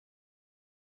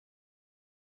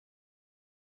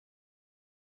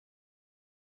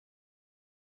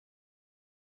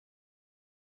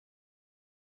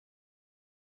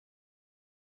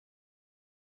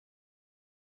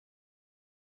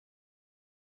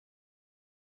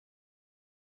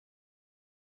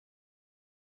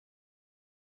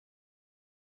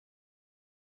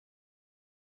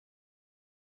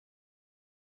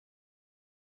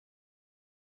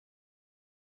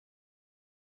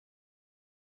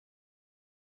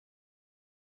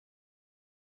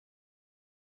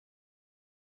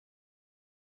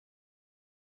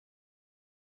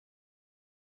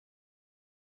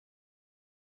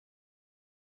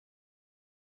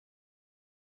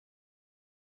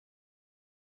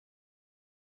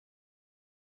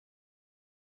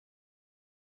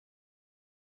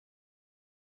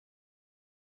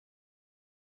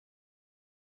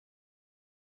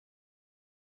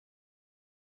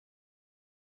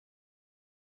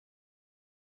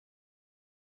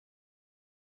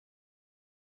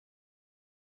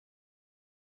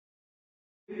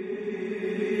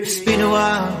It's been a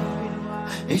while,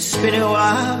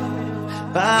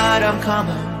 but I'm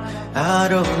coming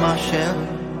out of my shell.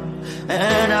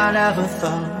 And I never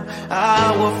thought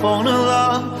I would fall in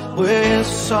love with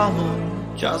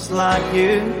someone just like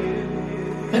you.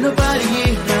 And nobody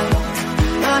here now,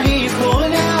 I hear you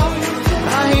calling out,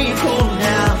 I hear you calling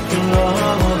out for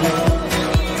love.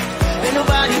 And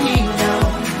nobody here now,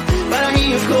 but I hear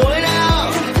you calling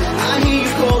out, I hear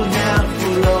you calling out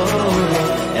for love.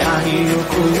 And I hear you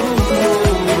calling.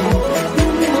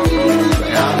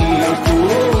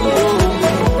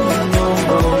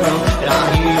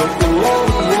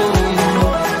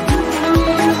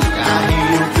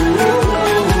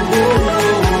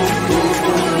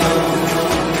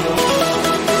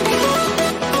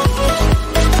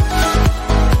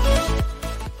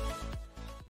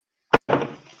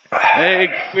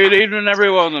 Hey, good evening,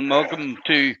 everyone, and welcome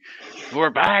to. We're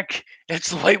back.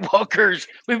 It's the WhiteWalkers.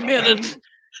 We've made it.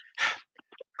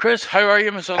 Chris, how are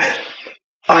you, my son?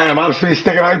 I am absolutely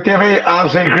sticking out, Davey.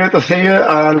 Absolutely great to see you,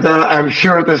 and I'm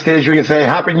sure at this stage we can say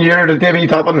Happy New Year to Davey,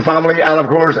 Toppin family, and of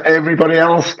course everybody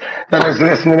else that is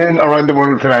listening in around the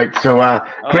world tonight. So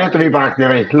great to be back,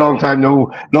 Davey. Long time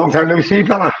no see,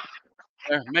 fella.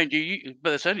 Mind you,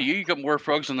 by the sound of you, you got more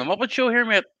frogs than the Muppet Show here,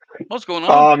 mate. What's going on?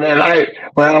 Oh man, I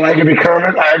can be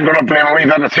Kermit. I'm gonna blame a wee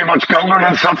bit of too much golden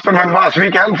and something on last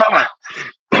weekend, fella.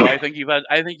 I think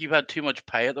you've had too much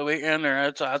pie at the weekend,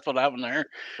 or that's what happened there.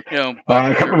 You know,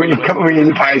 a couple of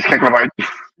wee pies kicking about.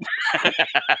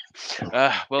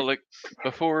 Well, look,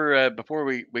 before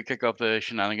we kick off the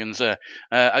shenanigans,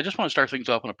 I just want to start things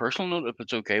off on a personal note, if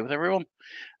it's okay with everyone.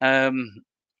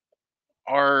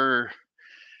 Our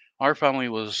family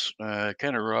was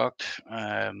kind of rocked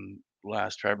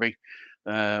last February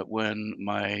when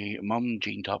my mum,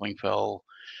 Jean Topping, fell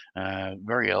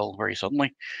very ill very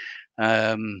suddenly.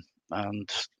 And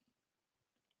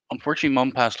unfortunately,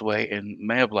 Mum passed away in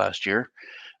May of last year.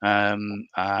 And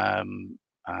on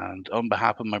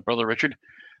behalf of my brother Richard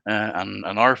and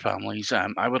our families,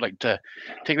 I would like to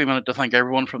take a minute to thank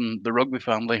everyone from the rugby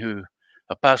family who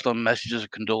have passed on messages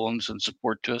of condolence and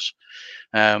support to us.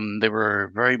 They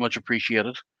were very much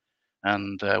appreciated,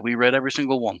 and we read every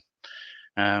single one.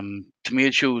 To me,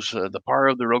 it shows the power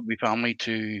of the rugby family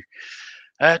to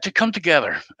come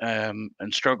together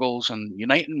in struggles and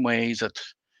unite in ways that,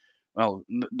 well,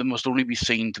 they must only be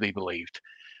seen to be believed.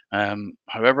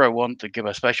 However, I want to give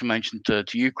a special mention to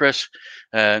you, Chris,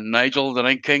 Nigel, the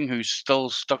Night King, who's still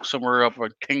stuck somewhere up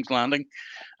at King's Landing,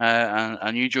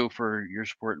 and you, Joe, for your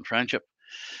support and friendship.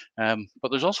 But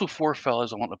there's also four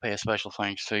fellas I want to pay a special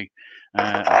thanks to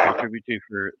and contribute to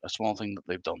for a small thing that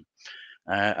they've done.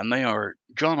 And they are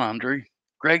John Andrew,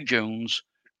 Greg Jones,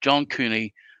 John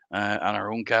Cooney, and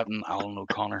our own captain, Alan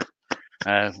O'Connor.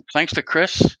 Thanks to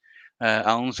Chris,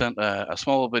 Alan sent a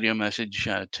small video message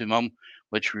to Mum,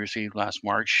 which we received last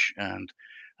March, and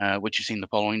which you seen the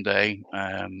following day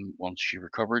once she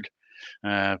recovered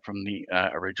from the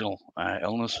original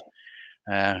illness.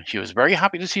 She was very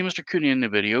happy to see Mr. Cooney in the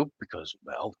video because,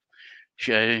 well,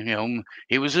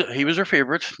 he was her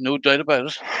favourite, no doubt about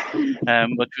it.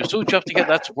 But she was so chuffed to get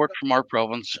that support from our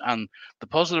province, and the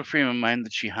positive frame of mind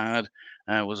that she had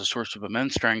was a source of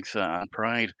immense strength and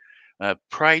pride.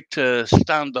 Pride to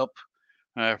stand up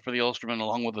for the Ulstermen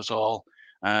along with us all.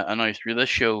 And now through this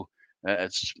show,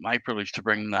 it's my privilege to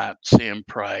bring that same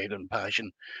pride and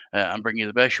passion and bring you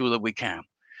the best show that we can.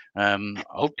 I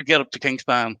hope to get up to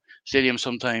Kingspan Stadium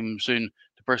sometime soon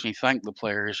to personally thank the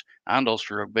players and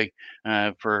Ulster Rugby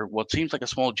for what seems like a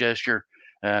small gesture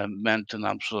meant an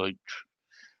absolute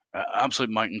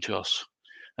mountain to us.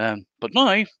 But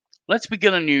now, let's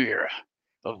begin a new era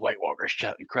of WhiteWalkers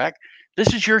Chat and Craic.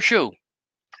 This is your show.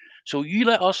 So you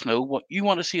let us know what you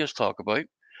want to see us talk about,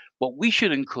 what we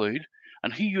should include,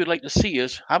 and who you would like to see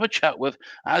us have a chat with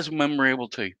as and when we're able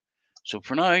to. So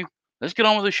for now, let's get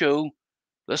on with the show.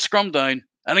 Let's scrum down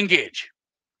and engage.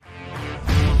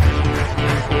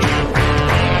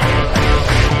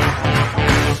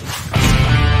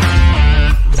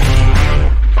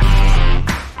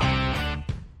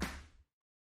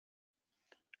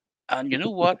 And you know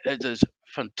what? It is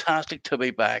fantastic to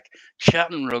be back,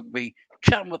 chatting rugby,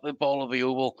 chatting with the ball of the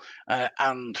oval,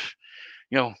 and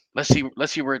let's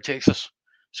see where it takes us.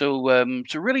 So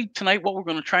really tonight, what we're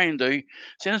going to try and do,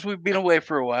 since we've been away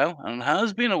for a while, and it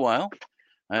has been a while,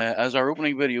 as our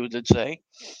opening video did say,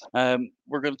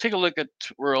 we're going to take a look at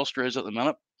where Ulster is at the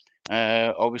minute.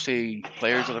 Obviously,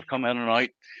 players that have come in and out.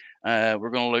 We're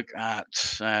going to look at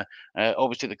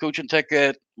obviously the coaching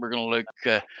ticket. We're going to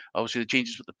look obviously the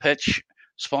changes with the pitch,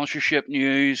 sponsorship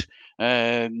news,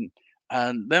 and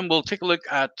then we'll take a look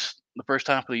at the first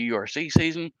half of the URC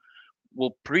season.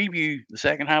 we'll preview the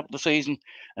second half of the season.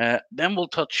 Then we'll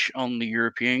touch on the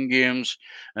European games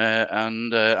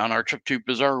and our trip to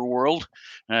Bizarre World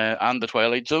and the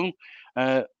Twilight Zone.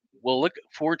 We'll look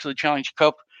forward to the Challenge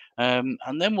Cup, and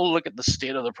then we'll look at the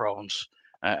state of the province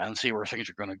and see where things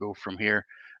are going to go from here,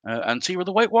 and see where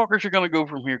the WhiteWalkers are going to go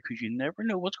from here, because you never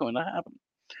know what's going to happen.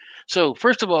 So,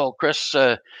 first of all, Chris,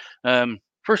 first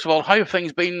of all, how have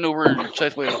things been over in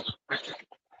South Wales?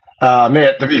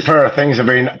 Mate, to be fair, things have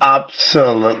been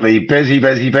absolutely busy.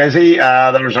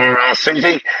 There's our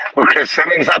Susie with Chris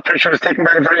Simmons. That picture was taken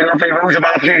by a very lovely Rosa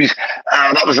Matthews.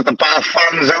 That was at the Bath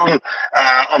fan zone.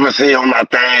 Obviously, on that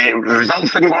day, the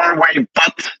results didn't go our way,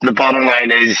 but the bottom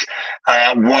line is,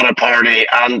 what a party.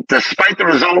 And despite the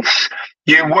results,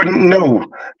 you wouldn't know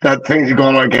that things have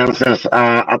gone against us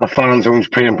at the fan zones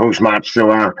pre and post match.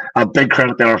 So a big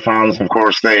credit to our fans, of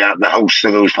course, the hosts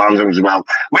of those fan zones as well.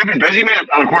 We've been busy, mate,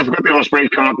 and of course we've got the Ospreys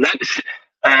coming up next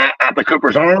at the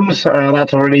Cooper's Arms.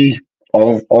 That's already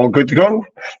all good to go.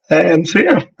 So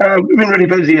yeah, we've been really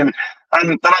busy, and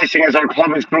the nice thing is our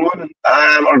club is growing.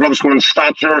 Our club's growing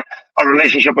stature. Our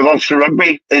relationship with Ulster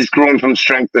Rugby is growing from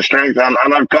strength to strength, and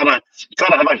I've got to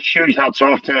have a huge hats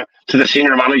off to the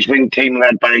senior management team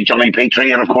led by Johnny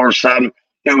Petrie, and of course,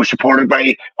 supported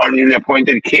by our newly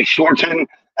appointed Keith Shorten.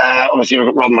 Obviously, we've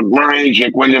got Ron McMurray,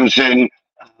 Jake Williamson,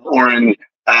 Oren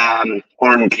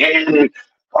Kane,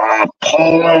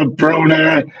 Paula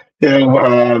Bruna,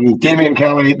 Damien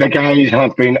Kelly. The guys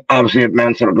have been absolute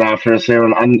men sort of after us there,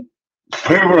 and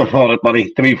who would have thought it,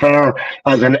 buddy? To be fair,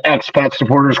 as an expat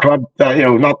supporters club,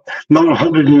 not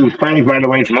 105 miles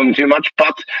away from home too much,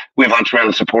 but we've had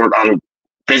tremendous support and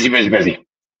busy.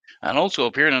 And also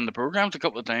appearing in the programs a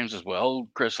couple of times as well,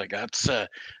 Chris. Like that's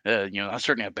that's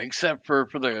certainly a big step for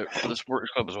the supporters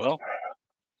club as well.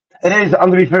 It is,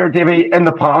 and to be fair, Davey, in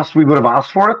the past we would have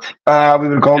asked for it. We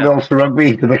would have called the Ulster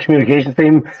Rugby to the communications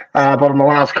team, but in the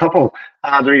last couple,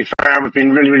 to be fair, we've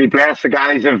been really blessed. The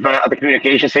guys of the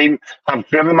communications team have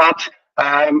driven that,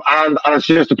 and it's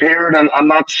just appeared, and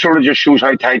that sort of just shows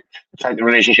how tight the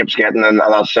relationship's getting, and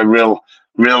that's a real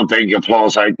big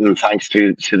applause out and thanks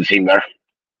to the team there.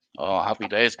 Oh, happy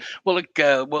days. Well,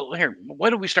 here, why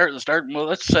don't we start at the start? Well,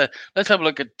 let's have a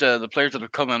look at the players that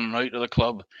have come in and out of the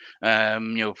club,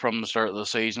 from the start of the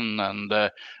season. And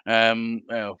there's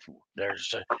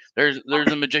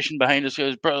a magician behind us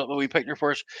who's brought up a wee picture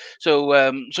for us. So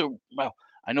well,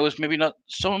 I know it's maybe not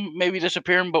some maybe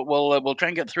disappearing, but we'll try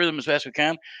and get through them as best we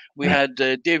can. We had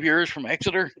Dave Ures from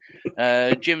Exeter,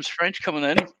 James French coming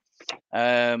in,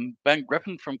 Ben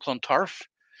Griffin from Clontarf,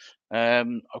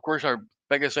 of course our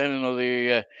biggest signing of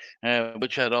the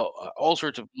which had all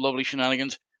sorts of lovely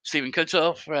shenanigans. Stephen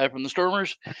Kitself from the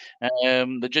Stormers,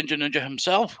 the Ginger Ninja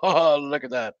himself. Oh, look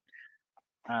at that!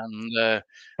 And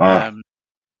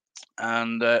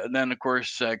then of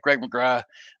course Greg McGrath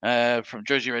from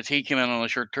Jersey Reds. He came in on a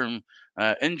short-term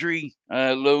injury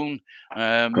loan.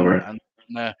 And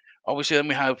obviously then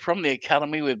we have from the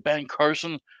academy with Ben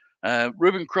Carson,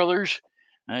 Ruben Crullers,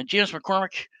 James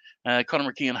McCormick,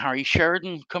 Conor McKee and Harry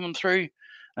Sheridan coming through.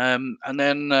 And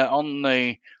then on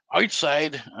the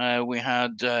outside, we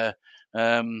had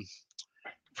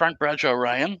Frank Bradshaw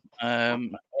Ryan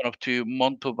went up to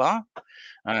Montauban.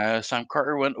 Sam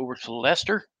Carter went over to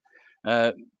Leicester.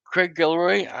 Craig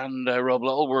Gilroy and Rob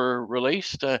Little were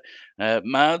released.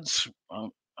 Mads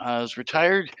has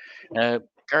retired.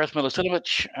 Gareth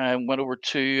Milosinovic went over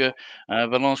to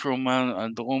Valence Roman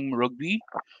and Drôme Rugby.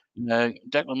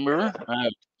 Declan Moore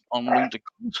on loan to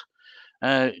Colt.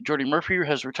 Jordy Murphy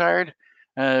has retired.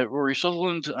 Rory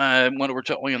Sutherland went over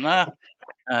to Oyonnax.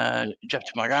 Jeff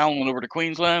McGowan went over to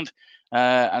Queensland.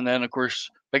 And then, of course,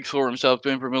 Big Thor himself,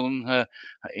 Dwayne Vermillion,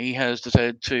 he has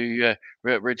decided to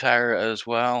retire as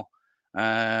well.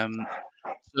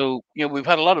 So, we've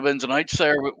had a lot of ins and outs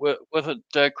there with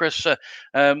it, Chris.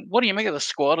 What do you make of the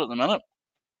squad at the minute?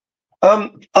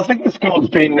 I think the squad's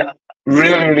been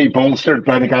really bolstered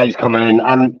by the guys coming in,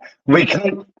 and we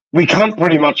can't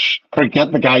pretty much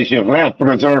forget the guys who've left,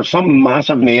 because there are some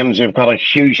massive names who've got a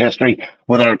huge history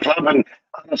with our club, and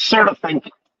I sort of think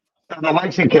the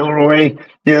likes of Gilroy,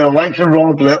 the likes of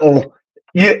Rob Little,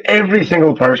 every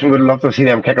single person would love to see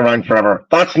them kick around forever.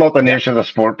 That's not the nature of the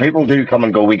sport. People do come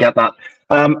and go. We get that.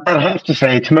 I have to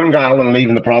say, Timon Gallen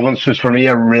leaving the province was for me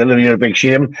a really big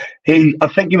shame. I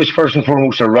think he was first and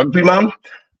foremost a rugby man.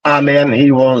 And then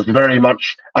he was very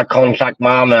much a contract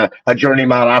man, a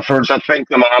journeyman afterwards. I think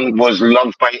the man was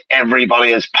loved by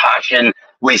everybody, his passion.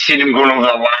 We've seen him going over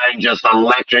the line, just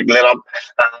electric, lit up.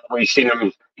 We've seen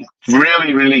him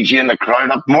really geeing the crowd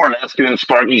up, more or less doing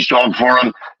Sparky's job for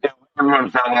him.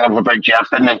 Everyone fell in love with Big Jeff,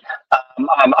 didn't they?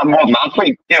 And more than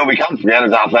athlete, we can't forget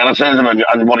his athleticism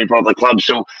and what he brought to the club.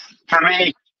 So for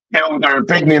me, there are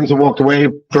big names that walked away.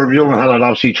 Virgil had an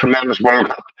absolutely tremendous World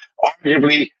Cup.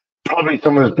 Arguably, probably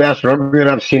some of his best rugby that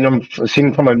I've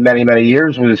seen from him many, many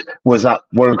years was that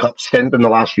World Cup stint in the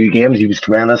last few games. He was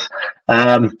tremendous.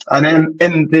 And then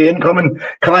in the incoming,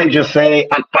 can I just say,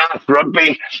 at Bath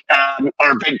Rugby,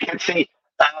 our big Kitsy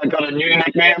got a new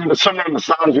nickname. The summer in the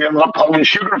stands, we ended up calling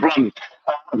Sugar Plum.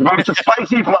 Most of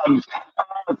spicy plums.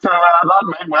 So that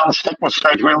may well stick with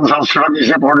South Wales Ulster Rugby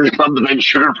Supporters Club, the big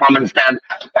Sugar Plum instead.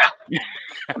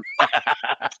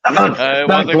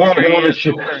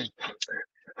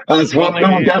 That's one.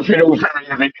 No, definitely no fairy.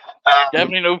 I think.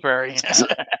 Definitely no fairy.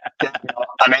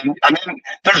 I mean,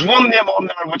 there's one name on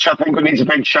there which I think needs a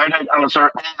big shout out, and it's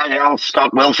our AIL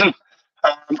Scott Wilson.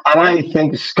 And I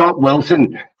think Scott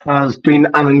Wilson has been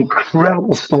an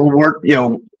incredible stalwart.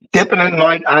 Dipping in and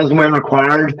out as and when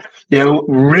required.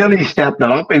 Really stepped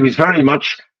it up. He was very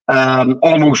much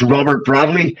almost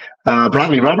Bradley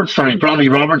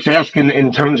Roberts-esque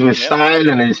in terms of his style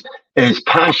and his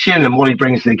passion and what he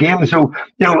brings to the game. So,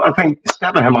 I think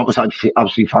stepping him up was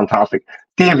absolutely fantastic.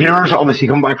 Dave Ewers obviously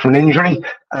come back from an injury.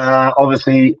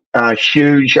 Obviously,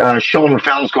 huge. Sean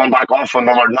Raffell's gone back off on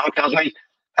another knock, hasn't he?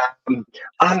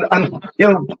 And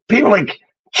people like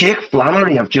Jake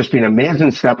Flannery have just been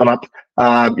amazing stepping up,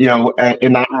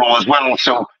 in that role as well.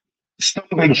 So some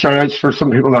big shout outs for some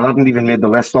people that haven't even made the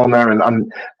list on there.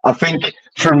 And I think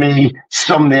for me,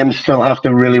 some names still have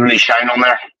to really, really shine on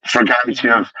there for guys who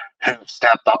have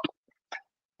stepped up.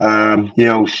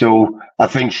 So I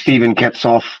think Stephen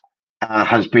Kitsoff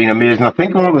has been amazing. I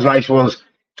think what was nice was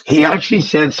he actually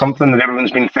said something that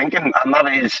everyone's been thinking, and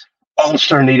that is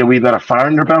Ulster need a wee bit of fire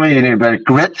in their belly, they need a bit of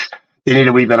grit, they need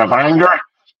a wee bit of anger.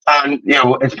 And,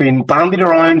 it's been bandied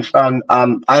around, and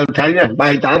I'll tell you,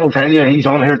 my dad will tell you, he's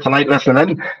on here tonight listening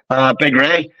in, Big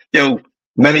Ray,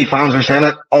 many fans are saying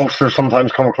it, Ulster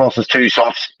sometimes come across as too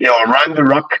soft. Around the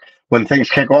ruck, when things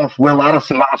kick off, Will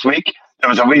Addison last week, there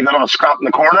was a wee bit of a scrap in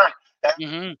the corner.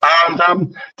 Mm-hmm.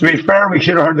 And to be fair, we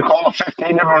should have heard the call of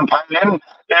 15, everyone piling in,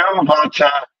 but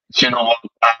you know what,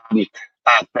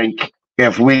 I think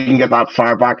if we can get that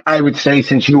far back, I would say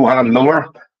since Johan Miller,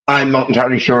 I'm not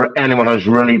entirely sure anyone has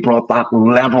really brought that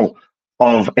level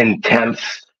of intense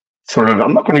sort of,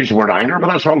 I'm not going to use the word anger, but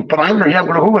that's wrong, but anger, yeah,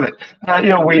 we're going to go with it.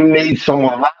 We need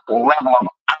someone that level of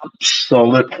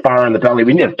absolute fire in the belly.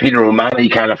 We need a Peter O'Malley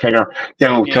kind of figure,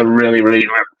 to really, really,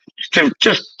 to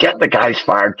just get the guys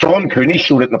fired. John Cooney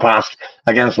showed it in the past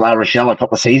against La Rochelle a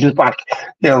couple of seasons back.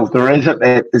 There is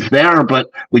it's there,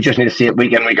 but we just need to see it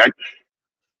week in, week out.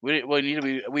 We need to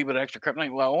be a wee bit extra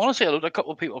kryptonite. Well, I want to say hello to a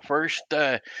couple of people first.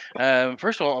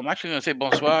 First of all, I'm actually going to say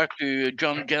bonsoir to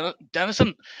John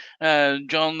Dennison.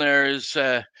 John there is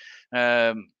over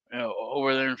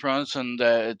there in France, and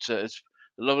it's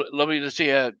lovely to see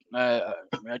you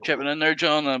chipping in there,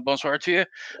 John. And bonsoir to you.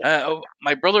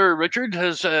 My brother Richard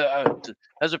has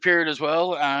appeared as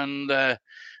well, and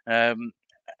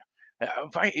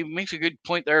in fact, he makes a good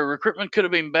point there. Recruitment could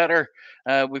have been better.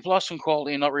 We've lost some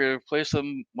quality and not really replaced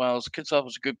them. Well, Kitsoff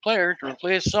was a good player to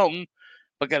replace some,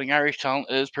 but getting Irish talent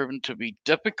is proven to be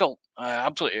difficult. I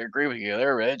absolutely agree with you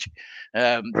there, Reg.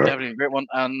 Definitely a great one.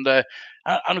 And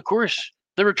of course,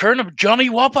 the return of Johnny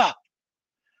Wappa.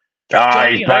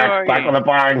 Johnny, he's back on the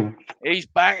bang. He's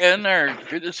back in there.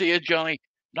 Good to see you, Johnny.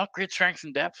 Not great strength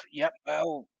and depth. Yep.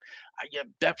 Well, yeah,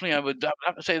 definitely. I would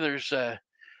have to say there's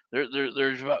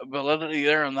validity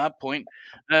there on that point.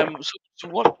 So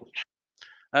what?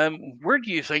 Where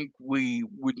do you think we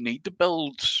would need to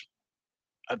build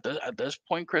at this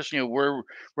point, Chris? Where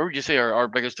would you say our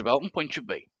biggest development point should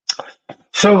be?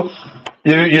 So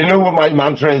you know what my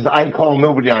mantra is. I call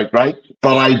nobody out, right?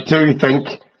 But I do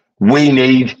think we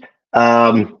need.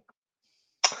 I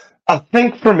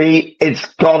think for me, it's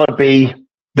gotta be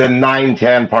the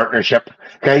 9-10 partnership.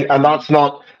 Okay, and that's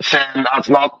not saying, that's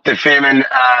not defaming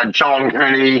John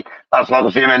Cooney, that's not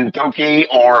defaming Doki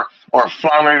or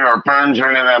Flannery or Burns or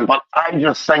any of them, but I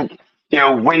just think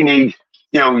we need,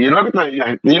 you look at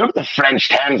the French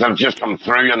 10s that have just come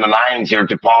through in the 9s, your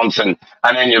Duponts, and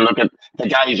then you look at the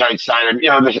guys outside of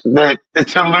the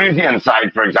Toulousian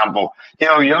side, for example.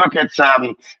 You look at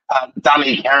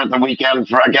Danny Kerr at the weekend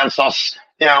against us,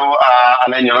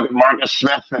 and then you look at Marcus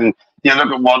Smith, and you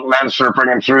look at what Leinster are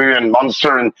bringing through in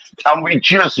Munster, and we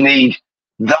just need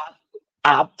that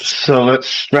absolute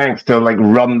strength to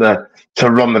run the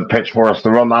pitch for us, to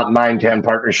run that 9-10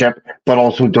 partnership, but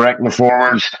also direct the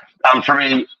forwards. And for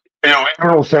me,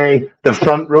 everyone will say the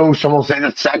front row, some will say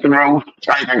the second row.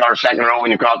 I think our second row,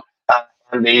 when you've got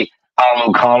Andy, Alan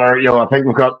O'Connor, I think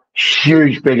we've got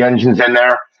huge big engines in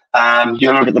there.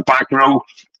 You look at the back row,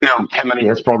 Kennedy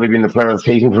has probably been the player of the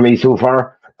season for me so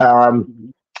far.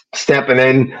 Stepping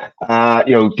in,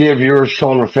 Dave Ewers,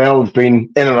 Sean Raphael have been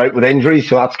in and out with injuries,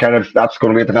 so that's going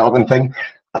to be a developing thing.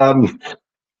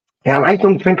 And I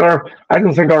don't think our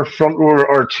front row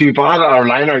are too bad. Our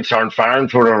lineouts aren't firing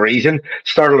for a reason.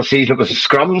 Start of the season it was the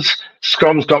scrums.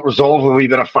 Scrums got resolved with a wee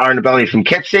bit of fire in the belly from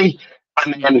Kitsy.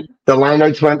 And then the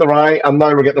lineouts went awry, and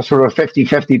now we're getting a sort of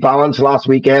 50-50 balance last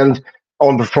weekend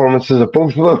on performances of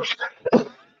both of those.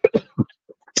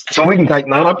 So we can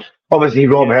tighten that up. Obviously,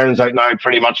 Rob Hearn's out now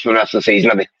pretty much for the rest of the season,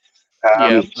 I think.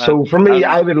 So for me,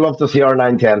 I would love to see our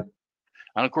 9-10.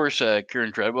 And of course,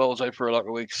 Kieran Treadwell is out for a lot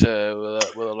of weeks with a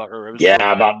lot of ribs. Yeah,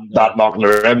 that knocking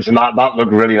the ribs, and that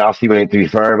looked really nasty when to be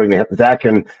fair when we hit the deck,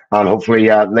 and hopefully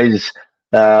Liz,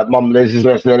 Mum Liz is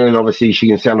listening, and obviously she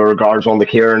can send her regards on to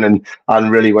Kieran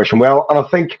and really wish him well. And I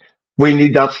think we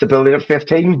need that stability at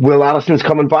 15. Will Addison's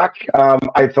coming back.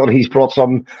 I thought he's brought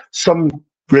some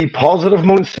really positive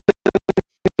moments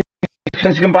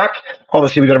since he came back.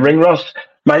 Obviously, we got a ring rust.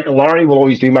 Michael Lowry will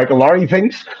always do Michael Lowry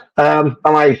things, and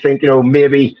I think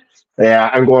maybe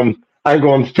I'm going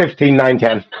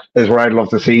 15-9-10 is where I'd love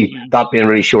to see that being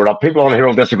really shored up. People on here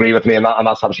will disagree with me, and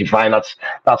that's absolutely fine. That's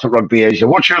what rugby is.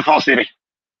 What's your thoughts, Davey?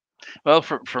 Well,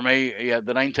 for me,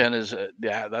 the 9-10 is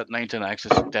that 9-10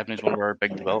 axis definitely is one of our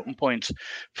big development points.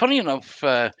 Funny enough,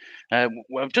 I've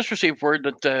just received word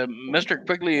that Mr.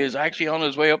 Quigley is actually on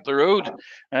his way up the road.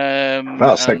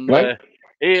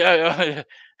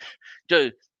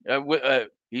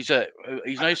 He's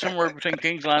now somewhere between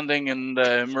King's Landing and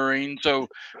Marine, so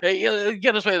he'll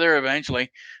get his way there eventually.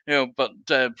 But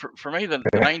for me, the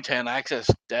 9-10 axis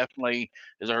definitely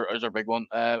is our big one.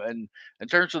 And in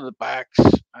terms of the backs,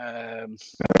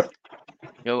 it's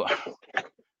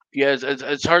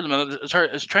hard at the minute. It's hard.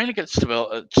 It's trying to get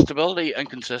stability and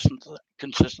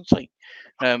consistency.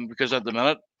 Because at the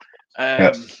minute,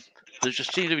 there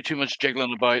just seems to be too much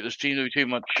jiggling about. There seems to be too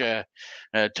much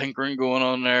tinkering going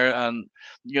on there, and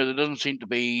there doesn't seem to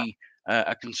be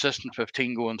a consistent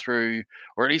 15 going through,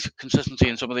 or at least consistency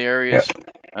in some of the areas.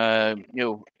 For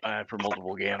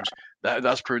multiple games,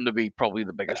 that's proven to be probably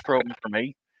the biggest problem for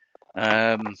me.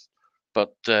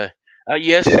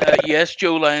 Yes,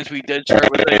 Joe Lyons, we did start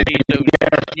with that. So,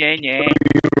 yeah.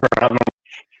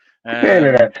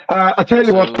 I tell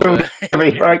you what, can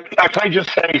I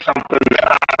just say something?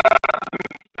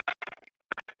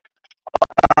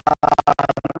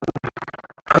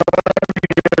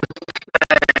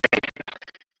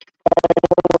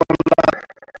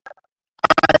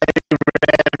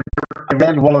 I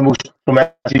read one of the most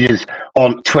messages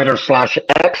on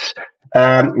Twitter/X.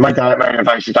 My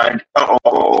advice is died.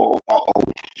 Oh,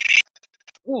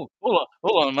 hold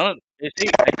on a minute. See,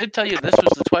 I did tell you this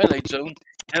was the Twilight Zone.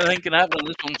 Anything can happen in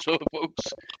this one, so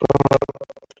folks.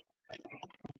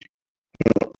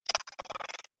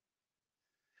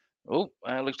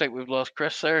 Looks like we've lost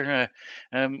Chris there.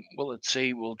 Well, let's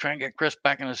see. We'll try and get Chris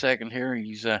back in a second here.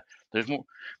 He's there's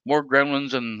more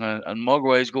gremlins and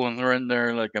mogwais going around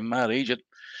there like a mad Egypt.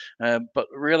 But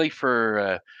really,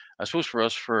 I suppose for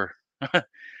us,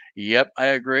 yep, I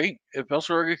agree. If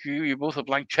Elsa you both a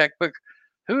blank checkbook,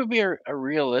 who would be a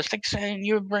realistic sign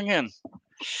you would bring in?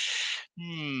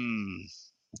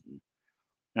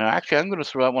 Now, actually, I'm going to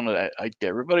throw that one out to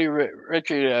everybody.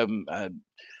 Richard,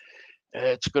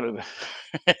 it's going to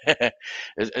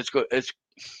it's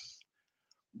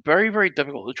very, very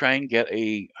difficult to try and get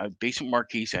a decent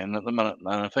marquee in at the minute,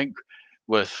 and I think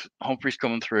with Humphreys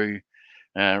coming through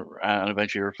and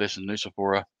eventually replacing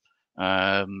Nusafora,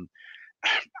 I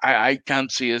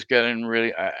can't see us getting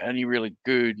really any really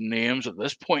good names at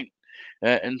this point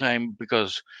in time,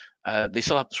 because they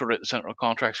still have to sort out the central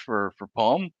contracts for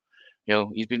Palm.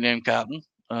 He's been named captain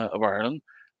of Ireland,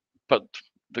 but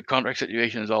the contract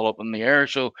situation is all up in the air.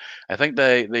 So I think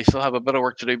they still have a bit of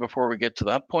work to do before we get to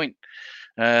that point.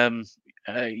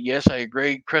 Yes, I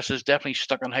agree. Chris is definitely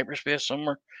stuck in hyperspace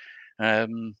somewhere.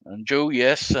 And Joe,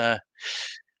 yes.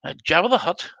 Jabba the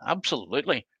Hutt,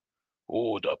 absolutely.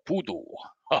 Oh, the poodle.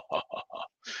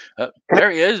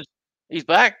 There he is. He's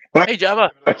back. Hey, Jabba.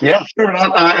 Yeah, sure.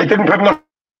 I didn't put enough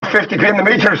 50p in the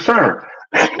meter, sir.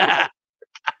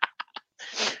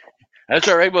 That's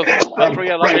all right. We'll throw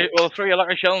you a lot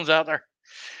of shillings out there.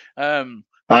 I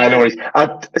know.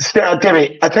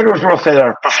 Timmy, I tell you what I'll say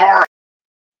there. Before,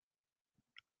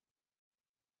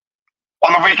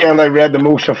 on the weekend, I read the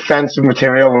most offensive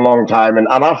material in a long time, and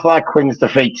after that Queen's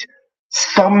defeat,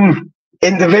 some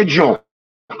individual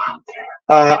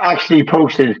actually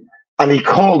posted, and he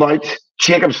called out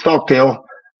Jacob Stockdale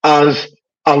as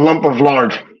a lump of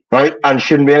lard, right, and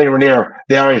shouldn't be anywhere near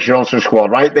the Irish Ulster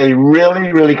squad, right? They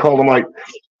really, really called him out.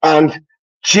 And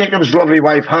Jacob's lovely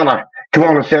wife, Hannah, came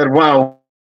on and said, wow,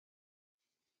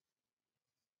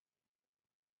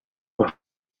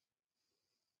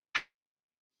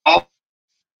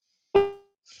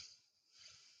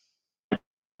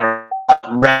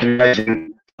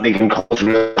 recognizing they can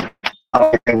culture.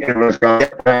 I think it was going to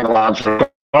get the lads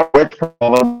with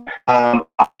problem.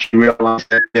 Actually realized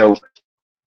that they'll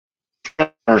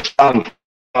understand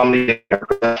family.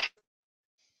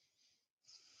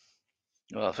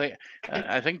 Well,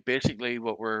 I think basically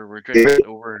what we're drinking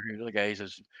over here, the guys,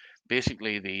 is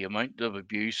basically the amount of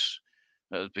abuse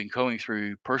that has been coming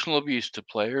through, personal abuse to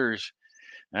players.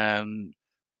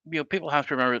 People have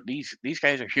to remember that these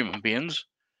guys are human beings.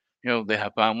 They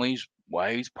have families,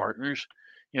 wives, partners.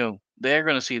 They're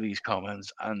going to see these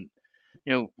comments, and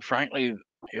frankly,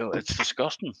 it's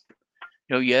disgusting.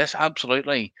 Yes,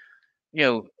 absolutely.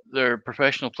 They're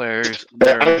professional players.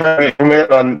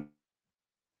 And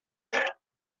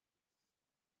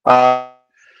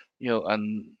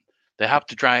they have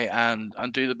to try and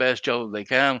do the best job they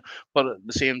can. But at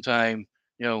the same time,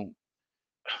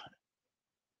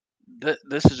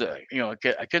 this is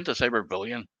akin to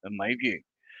cyberbullying in my view.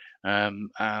 And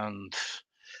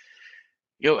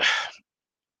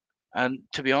and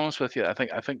to be honest with you, I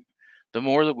think the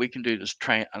more that we can do to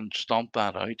try and stomp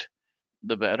that out,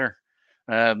 the better.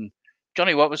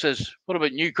 Johnny, what was this? What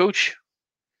about new coach?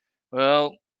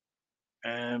 Well,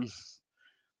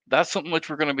 that's something which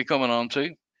we're going to be coming on to.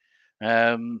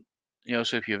 So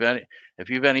if you've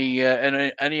any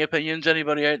opinions,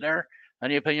 anybody out there,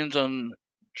 any opinions on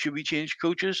should we change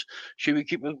coaches? Should we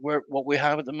keep what we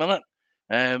have at the minute?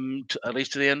 At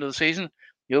least to the end of the season,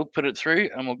 you'll put it through,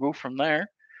 and we'll go from there.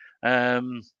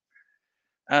 And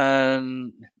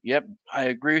yep, I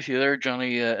agree with you there,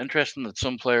 Johnny. Interesting that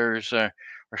some players are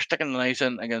sticking the knives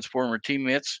in against former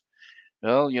teammates.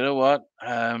 Well, you know what?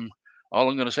 All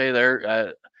I'm going to say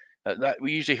there, that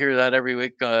we usually hear that every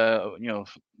week.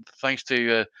 Thanks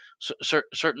to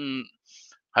certain,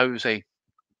 how would you say,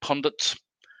 pundits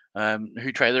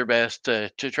who try their best to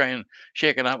try and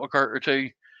shake an apple cart or two.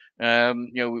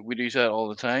 We do that all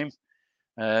the time.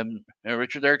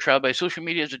 Richard, there, trial by social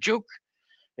media is a joke.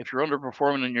 If you're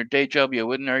underperforming in your day job, you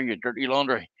wouldn't air your dirty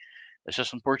laundry. It's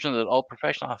just unfortunate that all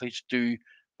professional athletes do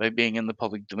by being in the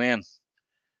public domain.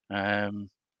 And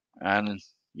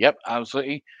yep,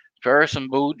 absolutely. Ferris and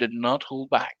Bo did not hold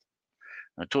back.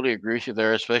 I totally agree with you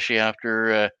there, especially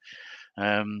after,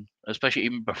 especially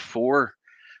even before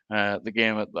the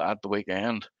game at the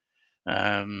weekend.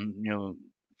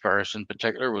 Ferris in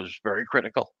particular was very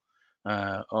critical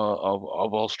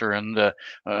of Ulster and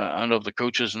of the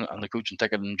coaches and the coaching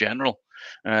ticket in general.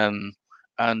 And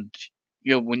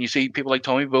when you see people like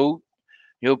Tommy Bowe,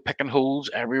 picking holes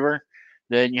everywhere,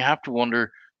 then you have to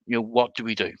wonder, what do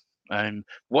we do, and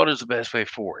what is the best way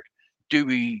forward? Do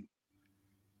we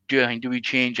do anything? Do we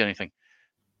change anything?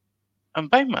 And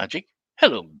by magic,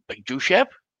 hello, Big Joe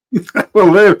Shep.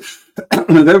 Well,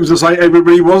 there was a sight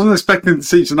everybody wasn't expecting to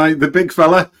see tonight. The big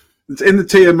fella in the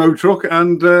TMO truck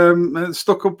and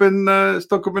stuck up in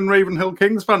Ravenhill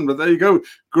Kingspan. But there you go,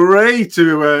 great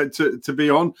to be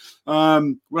on.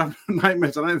 We're having a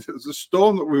nightmare tonight. There's a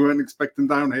storm that we weren't expecting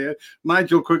down here.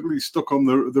 Nigel quickly stuck on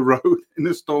the road in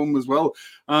a storm as well,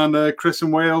 and Chris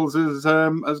in Wales has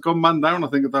gone man down. I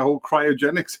think at the whole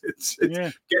cryogenics. It's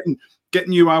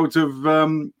getting you out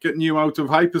of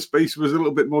hyperspace was a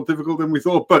little bit more difficult than we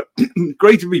thought, but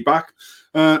great to be back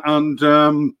and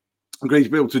great to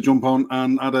be able to jump on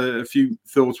and add a few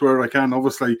thoughts where I can.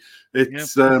 Obviously,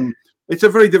 it's a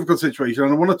very difficult situation,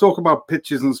 and I want to talk about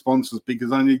pitches and sponsors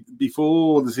because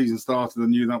before the season started, I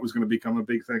knew that was going to become a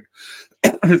big thing.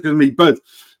 Excuse me, but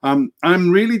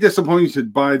I'm really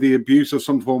disappointed by the abuse of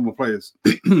some former players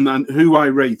and who I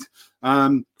rate.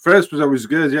 First was always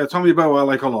good. Yeah, Tommy Bowe I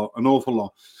like an awful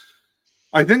lot.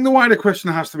 I think the wider question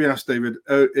that has to be asked, David,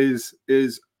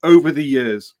 is over the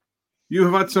years, you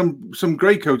have had some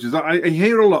great coaches. I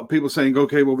hear a lot of people saying,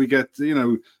 okay, well, we get,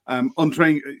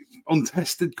 untrained,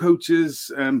 untested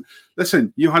coaches.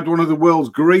 Listen, you had one of the world's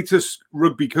greatest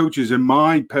rugby coaches, in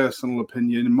my personal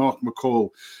opinion, Mark McCall,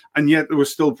 and yet there were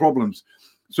still problems.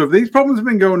 So if these problems have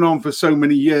been going on for so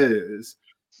many years,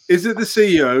 is it the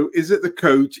CEO? Is it the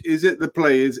coach? Is it the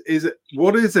players?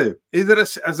 What is it? Is it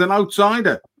as an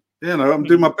outsider? I'm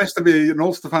doing my best to be an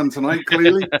Ulster fan tonight,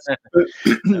 clearly. But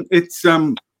it's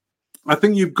I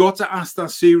think you've got to ask that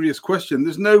serious question.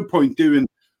 There's no point doing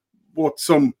what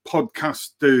some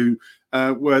podcasts do,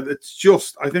 where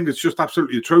I think it's just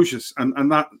absolutely atrocious.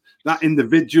 And that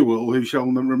individual who shall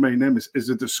remain nameless is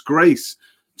a disgrace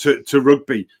to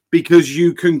rugby, because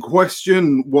you can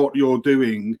question what you're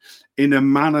doing in a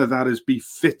manner that is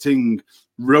befitting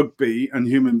rugby and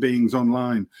human beings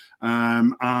online.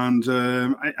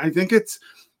 I think it's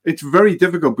very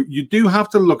difficult, but you do have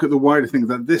to look at the wider thing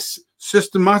that this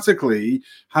systematically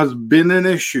has been an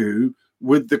issue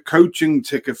with the coaching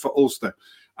ticket for Ulster.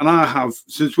 And I have,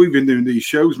 since we've been doing these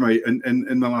shows, mate,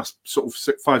 in the last sort of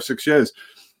 5-6 years,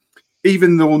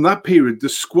 even though in that period, the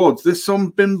squads, there's some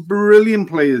been brilliant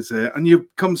players there, and you've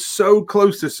come so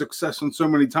close to success on so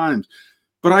many times.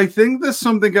 But I think there's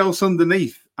something else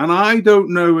underneath. And I don't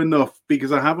know enough,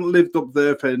 because I haven't lived up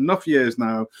there for enough years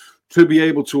now to be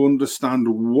able to understand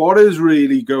what is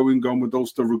really going on with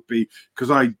Ulster Rugby,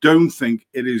 because I don't think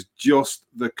it is just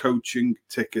the coaching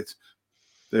ticket.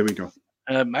 There we go.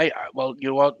 Well, you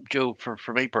know what, Joe,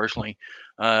 for me personally,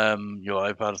 I've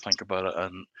had to think about it,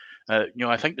 and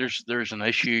I think there's an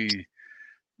issue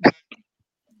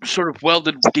sort of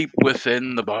welded deep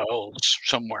within the bowels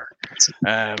somewhere,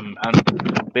 and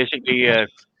basically,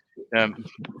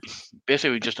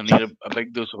 we just need a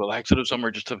big dose of a laxative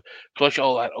somewhere just to flush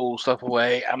all that old stuff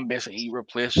away and basically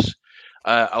replace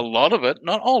a lot of it,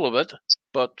 not all of it,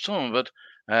 but some of it,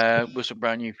 with some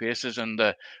brand new faces. And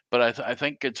but I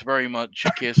think it's very much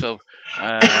a case of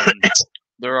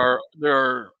there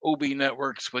are OB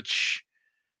networks which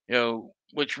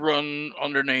which run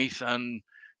underneath, and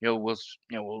we'll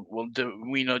do a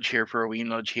wee nudge here for a wee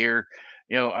nudge here.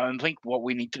 I think what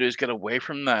we need to do is get away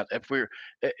from that. If we're,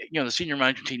 the senior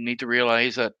management team need to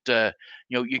realize that,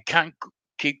 you can't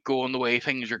keep going the way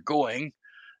things are going.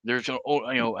 There's,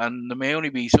 and there may only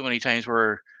be so many times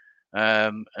where,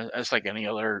 it's like any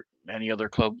other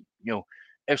club.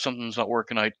 If something's not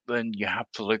working out, then you have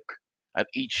to look at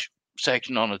each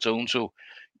section on its own. So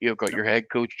you've got your head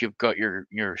coach, you've got your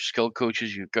skill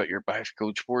coaches, you've got your backs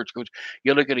coach, sports coach.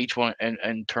 You look at each one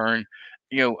in turn,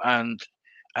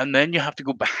 and then you have to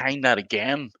go behind that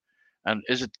again. And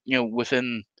is it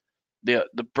within the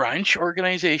branch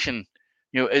organization?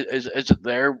 Is it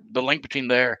there, the link between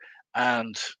there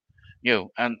and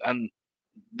and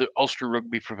the Ulster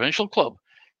Rugby Provincial Club,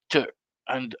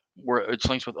 and where it's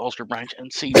linked with Ulster branch,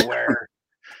 and see where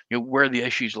where the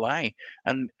issues lie.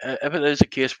 And if it is a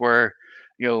case where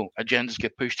agendas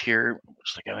get pushed here,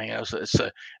 it's like anything else. It's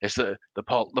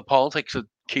the politics that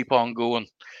keep on going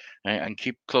and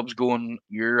keep clubs going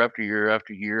year after year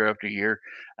after year after year,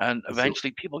 and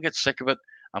eventually people get sick of it,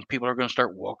 and people are going to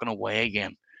start walking away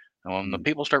again. And when the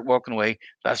people start walking away,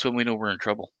 that's when we know we're in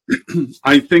trouble.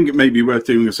 I think it may be worth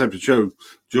doing a separate show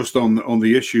just on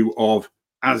the issue of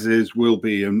as is, will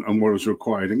be, and what is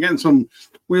required. And getting some,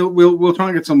 we'll try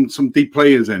and get some deep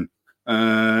players in,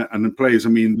 and the players, I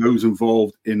mean, those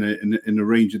involved in a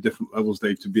range of different levels,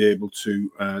 Dave, to be able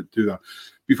to do that.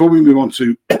 Before we move on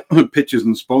to pitches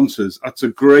and sponsors, that's a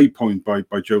great point by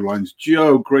Joe Lyons.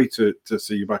 Joe, great to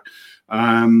see you back.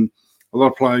 A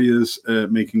lot of players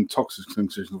making toxic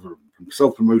decisions from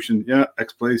self-promotion. Yeah,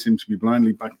 ex-players seem to be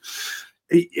blindly back.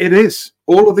 It is.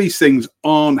 All of these things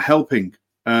aren't helping.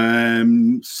 But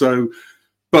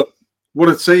what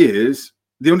I'd say is,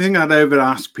 the only thing I'd ever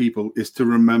ask people is to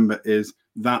remember is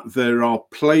that there are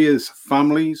players'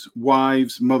 families,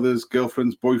 wives, mothers,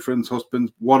 girlfriends, boyfriends,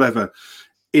 husbands, whatever,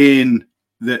 in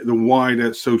the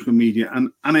wider social media,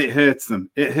 and it hurts them.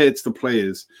 It hurts the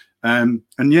players. And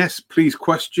yes, please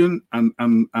question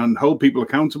and hold people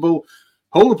accountable.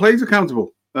 Hold the players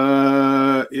accountable.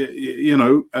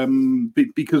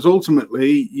 Because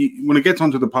ultimately, when it gets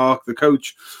onto the park, the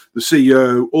coach, the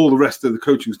CEO, all the rest of the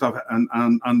coaching staff,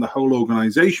 and the whole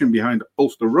organisation behind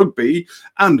Ulster Rugby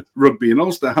and Rugby in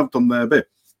Ulster have done their bit.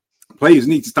 Players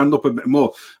need to stand up a bit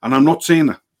more, and I'm not seeing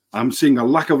that. I'm seeing a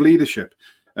lack of leadership,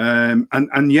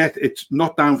 and yet it's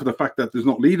not down for the fact that there's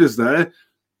not leaders there.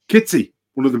 Kitsy,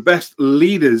 one of the best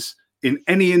leaders in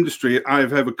any industry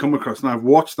I've ever come across, and I've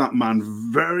watched that man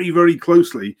very, very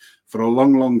closely for a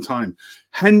long, long time.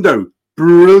 Hendo,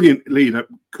 brilliant leader.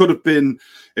 Could have been,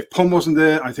 if Pom wasn't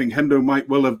there, I think Hendo might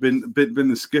well have been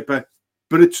the skipper,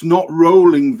 but it's not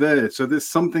rolling there. So there's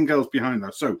something else behind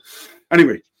that. So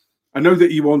anyway, I know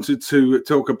that you wanted to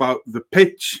talk about the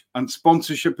pitch and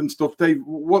sponsorship and stuff. Dave,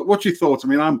 what's your thoughts? I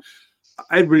mean,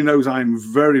 everybody knows I'm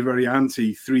very, very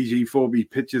anti 3G, 4B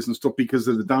pitches and stuff because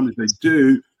of the damage they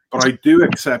do. But I do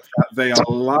accept that they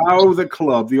allow the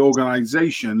club, the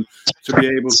organisation, to be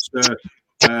able to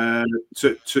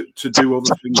do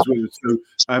other things with it. So,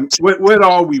 where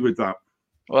are we with that?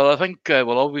 Well, I think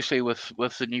obviously with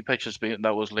the new pitches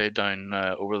that was laid down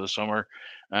over the summer,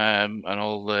 and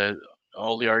all the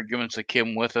arguments that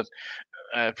came with it,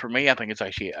 for me, I think it's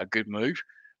actually a good move.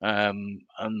 And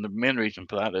the main reason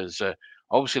for that is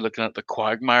obviously looking at the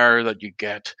quagmire that you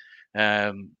get,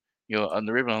 on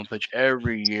the Ravenhill pitch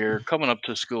every year, coming up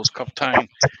to Schools Cup time.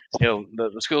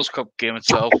 The Schools Cup game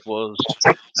itself was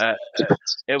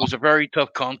it was a very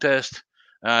tough contest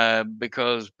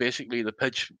because basically the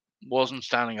pitch wasn't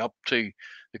standing up to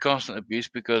the constant abuse,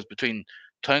 because between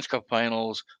Towns Cup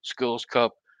finals, Schools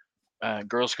Cup,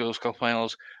 Girls Schools Cup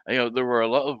finals, there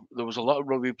was a lot of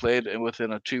rugby played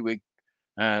within a 2-week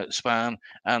span,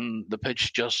 and the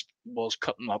pitch just was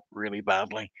cutting up really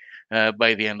badly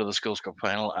by the end of the Schools Cup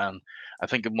final. And I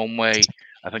think in one way,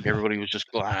 I think everybody was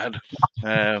just glad.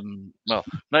 Well,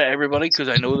 not everybody, because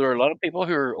I know there are a lot of people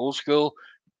who are old school.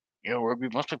 Rugby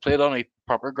must be played on a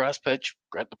proper grass pitch,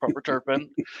 get the proper turf in.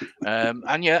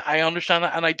 And yeah, I understand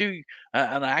that, and I do,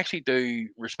 and I actually do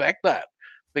respect that,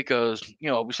 because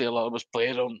obviously a lot of us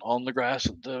played on the grass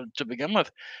to begin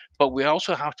with, but we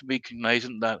also have to be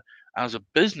cognizant that as a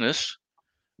business,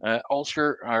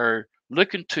 Ulster are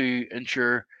looking to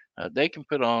ensure they can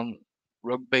put on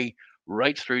rugby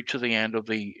right through to the end of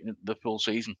the full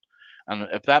season, and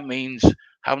if that means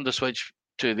having to switch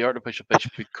to the artificial pitch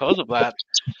because of that,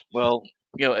 well,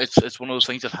 it's one of those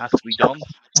things that has to be done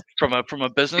from a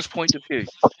business point of view.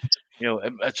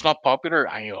 It's not popular.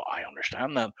 I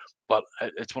understand that, but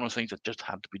it's one of those things that just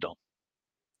had to be done.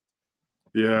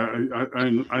 Yeah,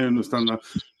 I understand that.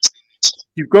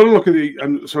 You've got to look at the.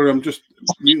 I'm sorry, I'm just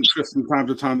muting Chris from time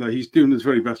to time. That he's doing his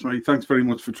very best, mate. Thanks very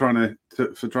much for trying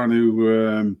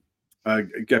to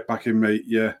get back in, mate.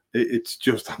 Yeah, it's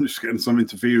just I'm just getting some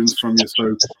interference from you,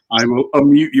 so I will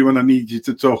unmute you when I need you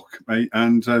to talk, mate.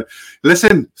 And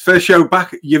listen, first show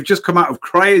back. You've just come out of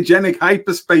cryogenic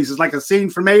hyperspace. It's like a scene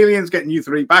from Aliens getting you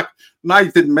three back.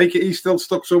 Knight didn't make it. He's still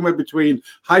stuck somewhere between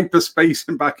hyperspace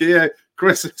and back here.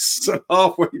 Chris is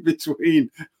halfway between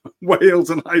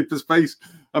Wales and hyperspace.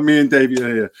 And me and Davey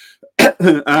are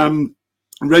here.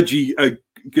 Reggie,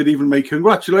 good evening, mate.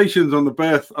 Congratulations on the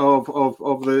birth of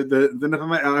the never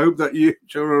mate. I hope that you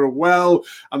children are well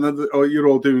and that you're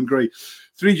all doing great.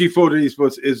 3G 4G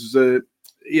is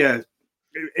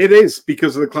it is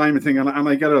because of the climate thing, and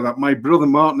I get it that. My brother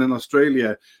Martin in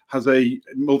Australia has a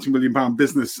multi-million-pound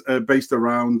business based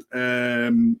around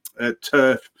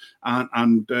turf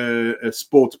and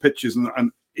sports pitches,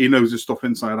 and he knows his stuff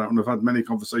inside out, and I've had many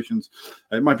conversations.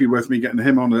 It might be worth me getting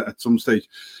him on at some stage.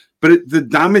 But the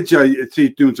damage I see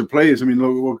it doing to players, I mean,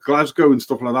 look, Glasgow and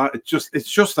stuff like that,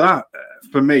 it's just that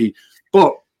for me.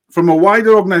 But from a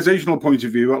wider organisational point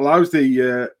of view, it allows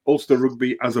the Ulster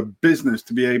Rugby as a business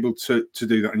to be able to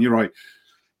do that. And you're right,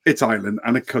 it's Ireland,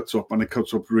 and it cuts up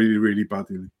really, really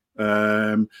badly.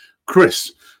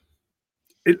 Chris,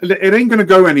 it ain't going to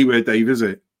go anywhere, Dave, is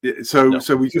it? So No.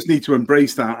 So we just need to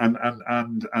embrace that and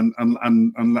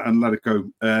let it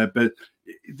go. But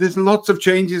there's lots of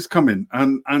changes coming,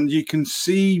 and you can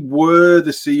see where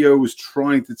the CEO is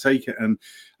trying to take it, and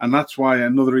that's why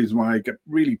another reason why I get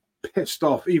really pissed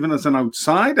off, even as an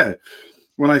outsider,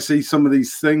 when I see some of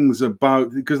these things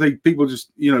about, because people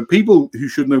who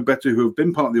should know better, who have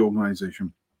been part of the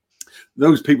organisation.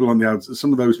 Those people on the outside,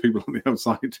 some of those people on the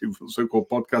outside who so-called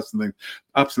podcasts and things,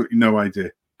 absolutely no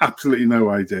idea. Absolutely no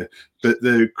idea. But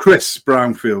the Chris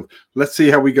Brownfield, let's see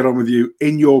how we get on with you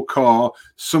in your car,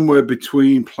 somewhere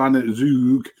between Planet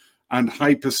Zoog and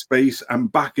hyperspace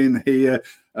and back in here.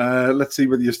 Let's see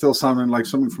whether you're still sounding like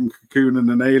something from Cocoon and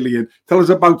an alien. Tell us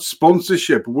about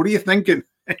sponsorship. What are you thinking?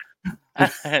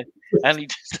 And he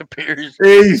disappears.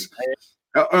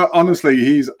 Honestly,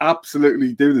 he's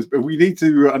absolutely doing this. But we need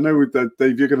to. I know that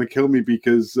Dave, you're going to kill me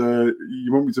because you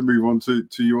want me to move on to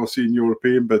URC and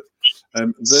European. But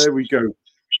there we go.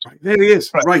 Right, there he is.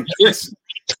 Right, yes.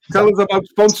 Tell us about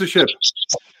sponsorship.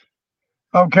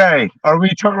 Okay, are we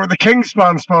talking about the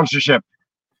Kingspan sponsorship?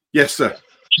 Yes, sir.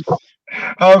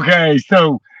 Okay,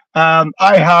 so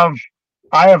I have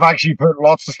actually put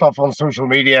lots of stuff on social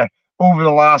media over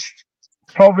the last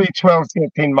probably 12 to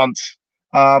 18 months.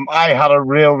 I had a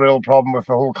real problem with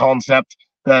the whole concept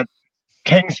that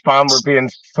Kingspan were being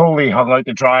solely hung out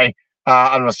to dry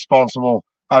and responsible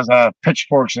as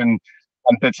pitchforks and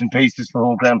bits and pieces for the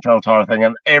whole Grenfell Tower thing,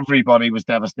 and everybody was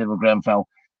devastated with Grenfell.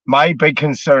 My big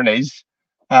concern is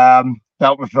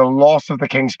that with the loss of the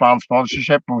Kingspan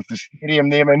sponsorship, both the stadium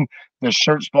naming, the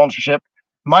shirt sponsorship,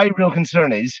 my real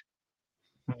concern is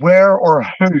where or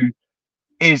who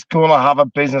is going to have a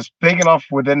business big enough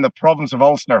within the province of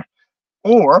Ulster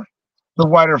or the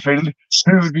wider field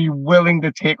who would be willing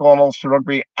to take on Ulster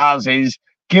Rugby as is,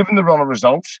 given the run of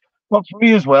results. But for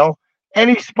me as well,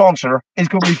 any sponsor is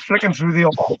going to be flicking through the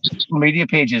social media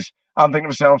pages and thinking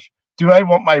to myself, do I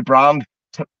want my brand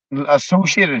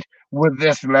associated with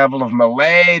this level of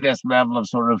melee, this level of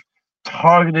sort of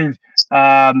targeted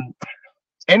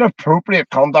inappropriate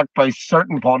conduct by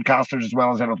certain podcasters as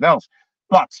well as anything else.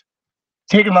 But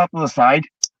taking that to the side,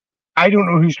 I don't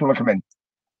know who's going to come in.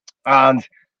 And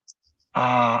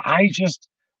I just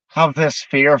have this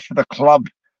fear for the club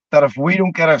that if we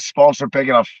don't get a sponsor big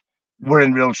enough, we're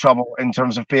in real trouble in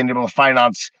terms of being able to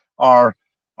finance our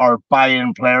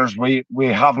buy-in players. We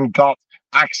haven't got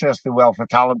access to wealth of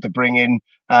talent to bring in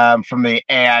from the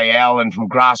AIL and from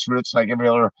grassroots like every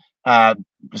other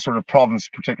sort of province,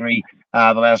 particularly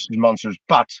the last few months.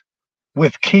 But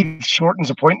with Keith Shorten's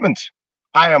appointment,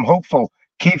 I am hopeful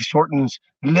Keith Shorten's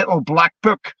little black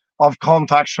book of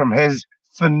contacts from his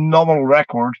phenomenal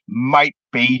record might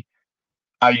be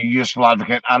a useful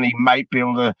advocate, and he might be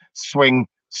able to swing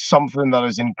something that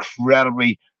is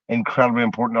incredibly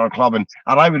important to our club. And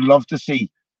I would love to see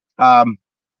a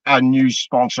new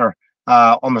sponsor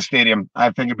on the stadium.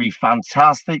 I think it'd be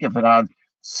fantastic if it had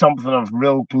something of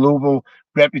real global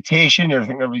reputation. You're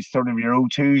thinking of these sort of your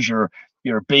O2s,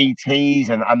 your BTs,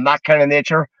 and that kind of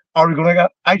nature. Are we going to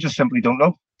get? I just simply don't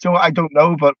know. So I don't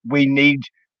know, but we need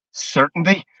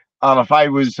certainty. And if I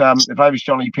was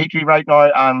Johnny Petrie right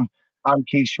now, and I'm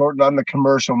Keith Shorten on the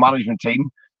commercial management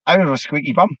team, I would have a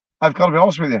squeaky bum. I've got to be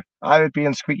honest with you. I would be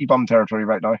in squeaky bum territory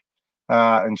right now,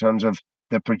 in terms of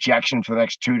the projection for the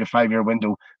next 2 to 5 year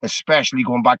window, especially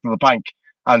going back to the bank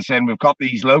and saying we've got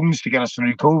these loans to get us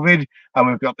through COVID, and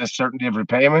we've got this certainty of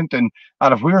repayment. And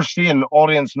if we're seeing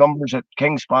audience numbers at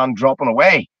Kingspan dropping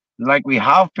away, like we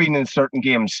have been in certain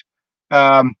games,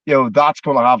 that's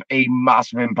going to have a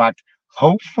massive impact.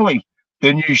 Hopefully,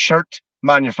 the new shirt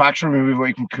manufacturer, move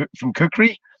away from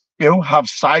cookery, have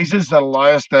sizes that allow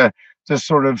us to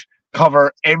sort of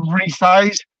cover every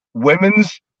size.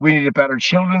 Women's, we need a better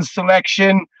children's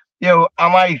selection, and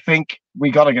I think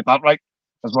we got to get that right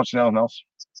as much as anything else.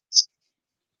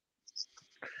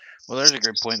 Well, there's a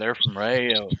great point there from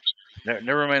Ray.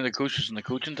 Never mind the coaches and the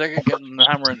coaching ticket getting the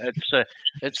hammering.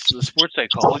 It's the sports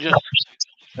psychologist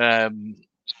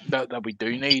that we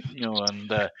do need,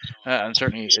 and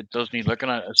certainly it does need looking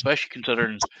at, especially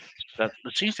considering that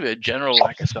there seems to be a general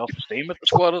lack of self-esteem at the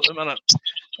squad at the minute.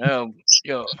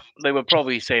 They would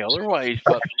probably say otherwise,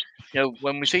 but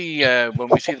when we see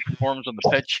the performance on the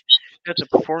pitch, if the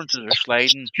performances are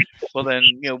sliding, well then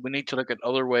we need to look at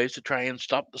other ways to try and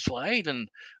stop the slide and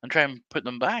try and put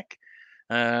them back.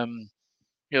 There's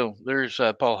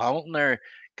Paul Hamilton there.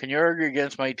 Can you argue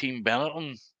against my team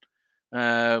Benetton?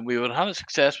 We would have had a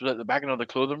success without the backing of the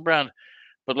clothing brand,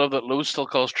 but love that Lowe's still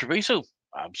calls Treviso.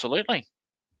 Absolutely.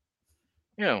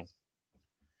 It's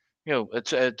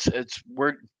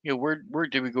where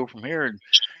do we go from here? And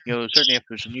certainly if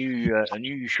there's a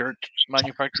new shirt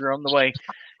manufacturer on the way,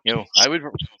 I would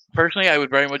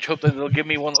very much hope that they'll give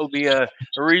me one that'll be a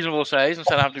reasonable size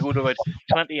instead of having to go to about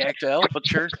 20 XL. But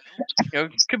sure,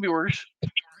 could be worse.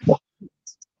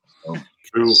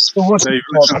 True.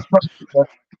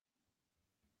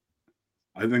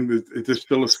 I think that there's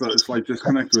still a slight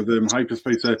disconnect with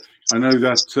Hyperspace. I know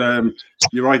that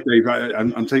you're right, Dave.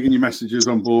 I'm taking your messages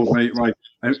on board, mate. Right,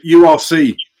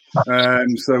 URC.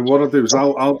 So what I'll do is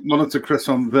I'll monitor Chris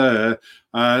on there.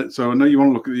 So I know you want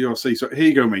to look at the URC. So here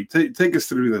you go, mate. Take us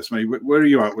through this, mate. Where are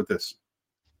you at with this?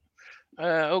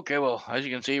 Okay. Well, as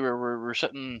you can see, we're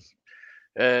sitting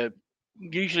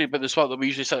usually by the spot that we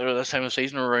usually sit at this time of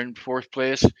season, around 4th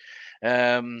place,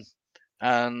 and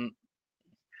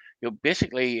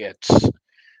basically it's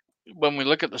when we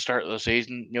look at the start of the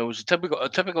season, it was a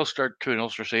typical start to an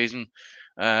Ulster season.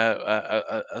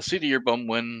 A seat of your bum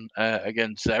win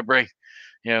against Zebre,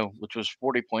 which was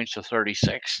 40 points to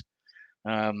 36.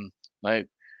 Now,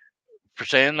 for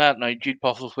saying that, now Jude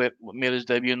Postlethwaite made his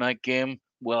debut in that game.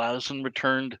 Will Addison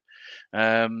returned,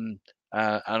 and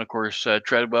of course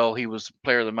Treadwell, he was the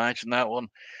player of the match in that one.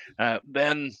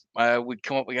 Then we'd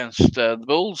come up against the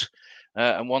Bulls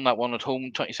and won that one at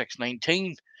home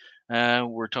 26-19.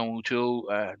 Where Tom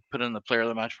O'Toole put in the player of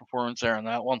the match performance there on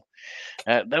that one.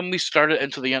 Then we started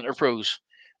into the Interpros.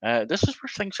 This is where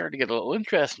things started to get a little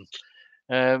interesting.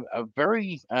 A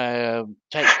very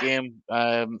tight game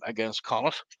against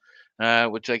Connacht,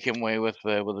 which they came away with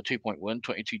a 2-point win,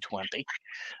 22-20.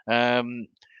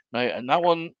 Now, in that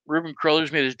one, Ruben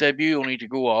Crothers made his debut, only to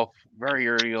go off very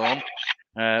early on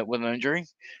with an injury.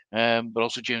 But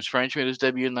also James French made his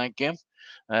debut in that game.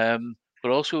 But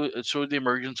also it showed the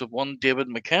emergence of one David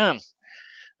McCann,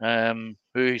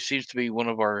 who seems to be one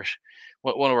of our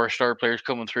star players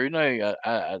coming through now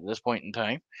at this point in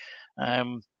time.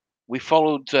 We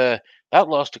followed that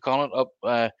loss to Connacht up.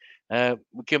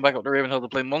 We came back up to Ravenhill to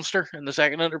play Munster in the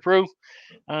second Interpro,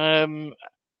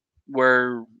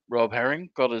 where Rob Herring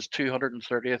got his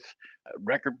 230th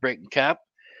record-breaking cap.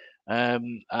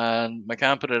 and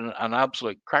McCann put in an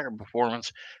absolute cracker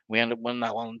performance. We ended up winning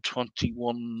that one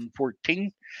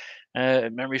 21-14.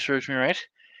 If memory serves me right.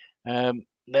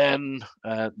 Then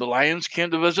the Lions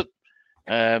came to visit,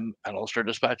 and Ulster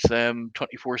dispatched them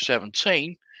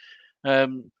 24-17.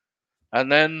 And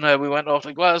then we went off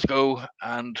to Glasgow,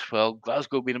 and well,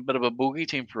 Glasgow being a bit of a bogey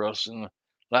team for us in the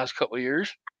last couple of years.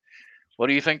 What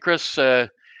do you think, Chris? We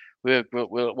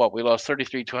lost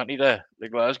 33-20 to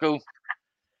Glasgow.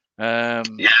 I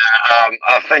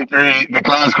think the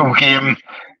Glasgow game.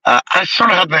 I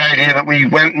sort of had the idea that we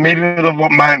went maybe with a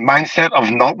mindset of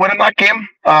not winning that game.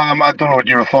 I don't know what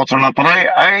your thoughts are on that, but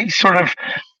I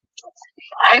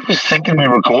was thinking we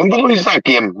were going to lose that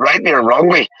game, rightly or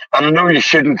wrongly. And I know you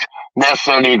shouldn't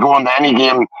necessarily go into any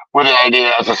game with the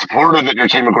idea as a supporter that your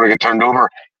team are going to get turned over.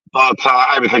 But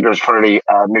I would think there's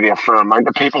maybe a fair amount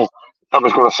of people that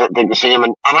was going to think the same.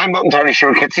 And I'm not entirely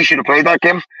sure Kitsy should have played that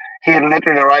game. He had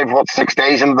literally arrived, 6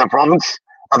 days into the province.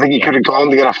 I think he could have gone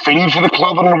to get a feel for the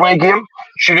club in an away game.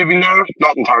 Should have been there?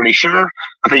 Not entirely sure.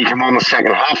 I think he came on the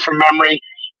second half from memory.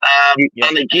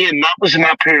 And again, that was in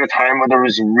that period of time where there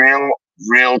was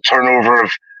real turnover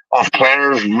of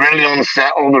players, really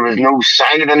unsettled. There was no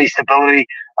sign of any stability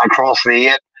across the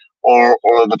 8 or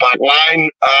the back line.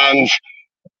 And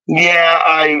yeah,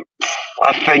 I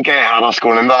think I had us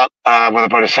going in that with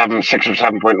about a 6 or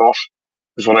 7 point loss,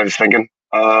 is what I was thinking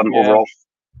overall.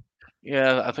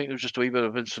 Yeah, I think there was just a wee bit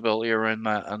of instability around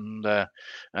that,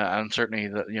 and certainly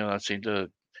that seemed to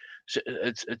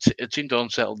it seemed to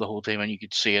unsettle the whole team, and you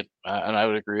could see it. And I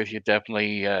would agree with you.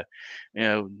 Definitely,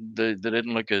 they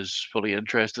didn't look as fully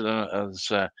interested in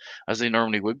it as they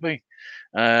normally would be.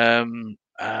 And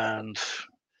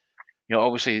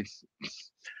obviously,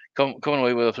 coming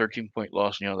away with a 13-point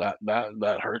loss,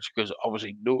 that hurts, because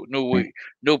obviously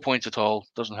no points at all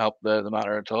doesn't help the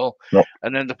matter at all. No.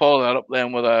 And then to follow that up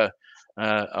then with a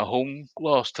home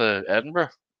loss to Edinburgh.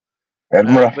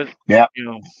 Yeah.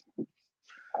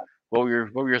 What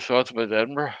were your thoughts about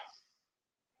Edinburgh?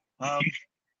 I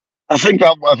think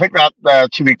that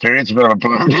 2 week period's a bit of a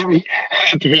blur to me,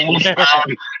 to be honest.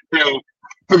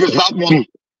 Because that one,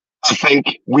 I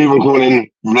think we were going in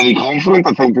really confident.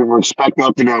 I think we were expecting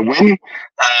that to be a win.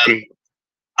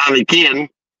 And again,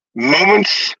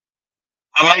 moments.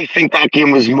 And I think that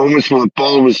game was moments where the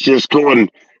ball was just going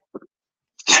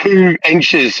 2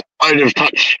 inches out of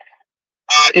touch.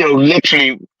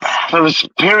 Literally, there was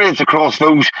periods across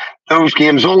those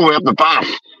games all the way up the back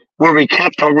where we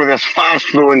kept talking with this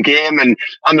fast-flowing game, and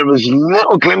there was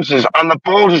little glimpses, and the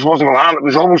ball just wasn't going to land. It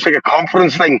was almost like a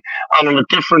confidence thing, and on a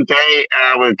different day,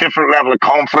 with a different level of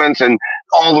confidence, and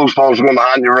all those balls were going to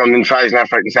hand you running tries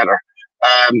left, right, and centre.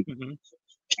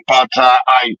 But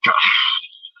I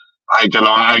don't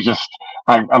know.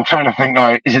 I'm trying to think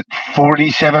now. Is it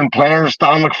 47 players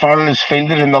Dan McFarlane has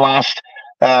fielded in the last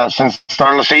since the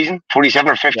start of the season?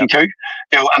 47 or 52?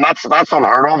 Yeah. And that's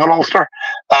unheard of in Ulster.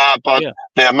 But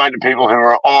the amount of people who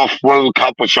are off World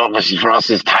Cup, which obviously for us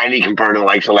is tiny compared to the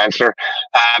likes of Leinster,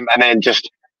 and then just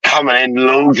coming in,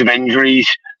 loads of injuries.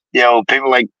 People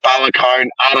like Balakown,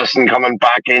 Addison coming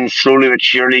back in slowly but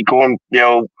surely, going.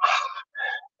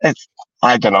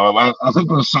 I don't know. I think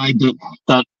we're a side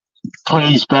that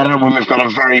plays better when we've got a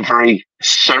very, very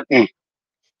certain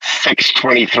fixed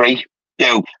 23,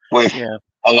 with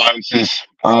allowances.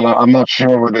 And I'm not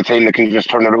sure we're the team that can just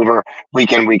turn it over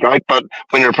week in, week out. But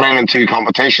when you're playing in 2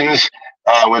 competitions,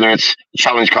 whether it's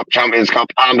Challenge Cup, Champions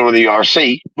Cup, and or the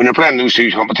URC, when you're playing those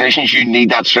 2 competitions, you need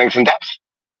that strength and depth.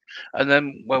 And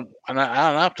then, and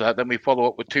after that, then we follow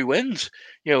up with 2 wins.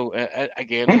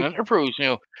 Again in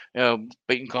Interpros.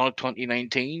 Beating Connacht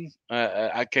 2019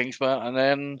 at Kingspan, and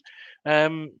then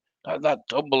that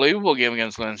unbelievable game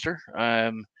against Leinster.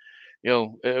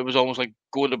 It was almost like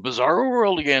going to Bizarro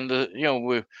World again.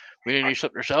 We nearly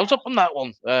slipped ourselves up on that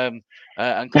one, and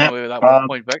coming away with that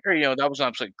 1-point victory. That was an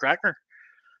absolute cracker.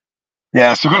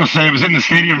 Yeah, so I'm going to say I was in the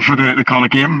stadium for the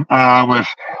Connacht game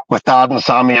with Dad and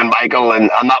Sammy and Michael, and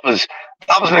that was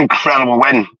an incredible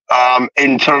win.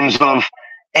 In terms of,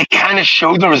 it kind of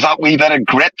showed there was that wee bit of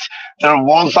grit. There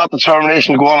was that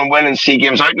determination to go on and win and see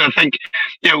games out. And I think,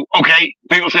 okay,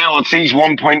 people say, it's these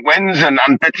 1-point wins and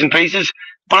bits and pieces.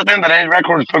 But at the end of the day,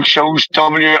 records book shows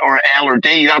W or L or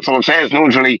D. That's all it says. No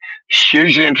one's really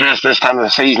hugely interested this time of the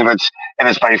season if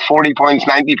it's by 40 points,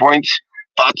 90 points.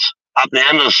 But at the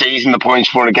end of the season, the points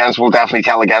for and against will definitely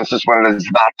tell against us when it is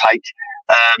that tight.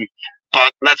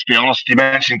 But let's be honest, you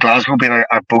mentioned Glasgow being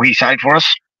a bogey side for us.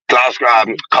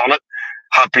 Glasgow, Connacht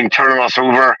have been turning us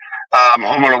over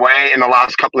home and away in the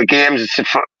last couple of games.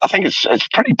 I think it's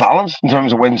pretty balanced in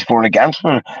terms of wins for and against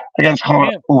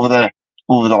Connacht over the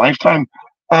lifetime.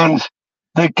 And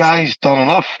the guys done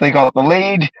enough. They got the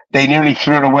lead. They nearly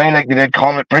threw it away like they did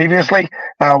Comet previously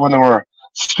when they were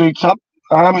streaks up.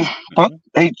 But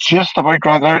they just about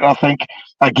got out. I think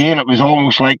again it was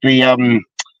almost like the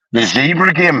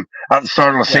zebra game at the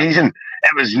start of the season.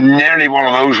 It was nearly one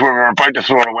of those where we were about to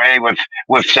throw it away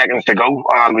with seconds to go,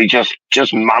 and we just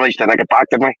managed to nick it back,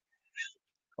 didn't we?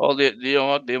 Well, you know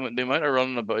what, they might have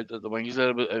run about the wings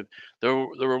there, but there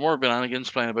were more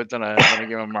shenanigans playing about than a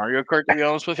game of Mario Kart. To be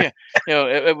honest with you, you know,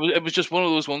 it was just one of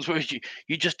those ones where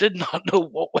you just did not know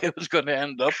what way it was going to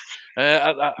end up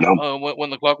when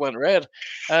the clock went red.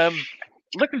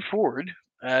 Looking forward,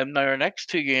 now our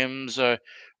next two games are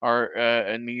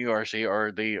in the URC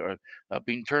are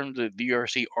being termed the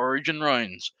URC Origin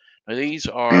rounds. Now these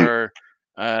rounds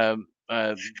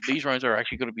are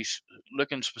actually going to be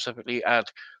looking specifically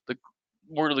at the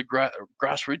more of the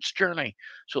grassroots journey.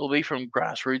 So it'll be from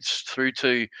grassroots through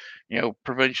to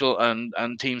provincial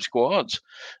and team squads.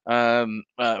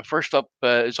 First up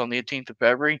is on the 18th of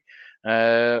February,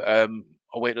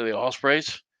 away to the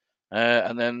Ospreys,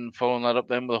 and then following that up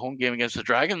then with a home game against the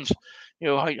Dragons.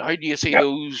 How do you see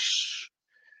those?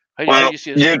 How do you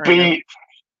see this?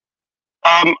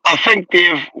 I think,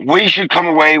 Dave, we should come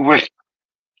away with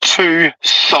 2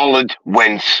 solid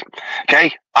wins,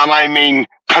 okay? And I mean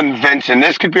convincing.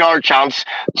 This could be our chance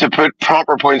to put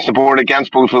proper points to board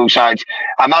against both those sides.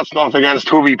 And that's not against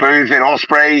Toby Booth and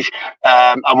Ospreys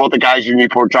and what the guys in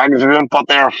Newport Dragons are doing, but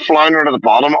they're floundering at the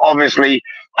bottom. Obviously,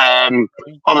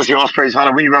 Ospreys had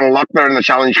a wee run of luck there in the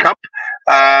Challenge Cup.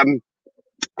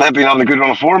 They've been having a good run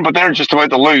of form, but they're just about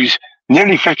to lose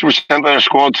nearly 50% of their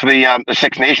squad to the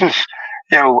Six Nations.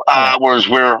 Whereas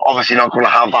we're obviously not going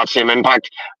to have that same impact.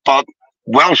 But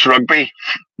Welsh rugby,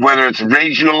 whether it's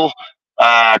regional,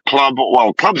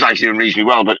 clubs actually doing reasonably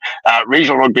well, but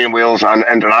regional rugby in Wales and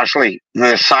internationally,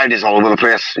 the side is all over the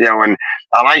place. And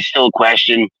I still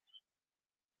question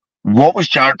what was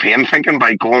Jared Payne thinking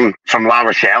by going from La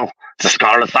Rochelle to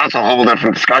Scarlet. That's a whole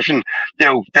different discussion.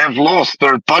 They've lost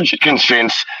their budget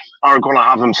constraints are going to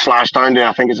have them slashed down to,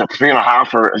 I think, is it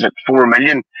 3.5 or is it 4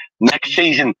 million next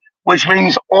season? Which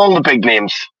means all the big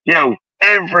names,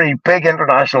 every big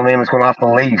international name is going to have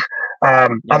to leave.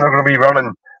 And they're going to be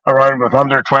running around with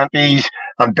under 20s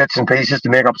and bits and pieces to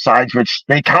make up sides, which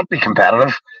they can't be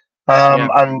competitive.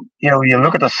 And, you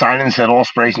look at the signings that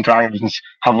Ospreys and Dragons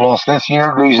have lost this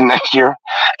year, losing next year.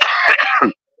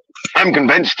 I'm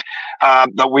convinced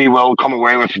that we will come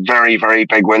away with very, very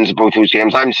big wins in both those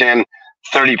games. I'm saying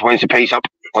 30 points apiece up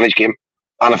on each game.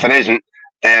 And if it isn't,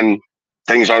 then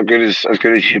things aren't good as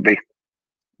good as you should be.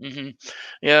 Mm-hmm.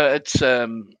 Yeah, it's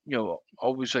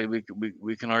obviously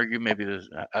we can argue maybe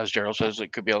as Gerald says,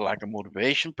 it could be a lack of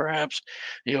motivation, perhaps.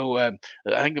 I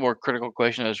think the more critical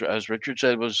question, as Richard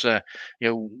said, was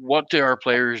what do our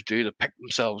players do to pick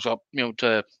themselves up,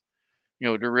 to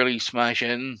really smash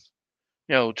in,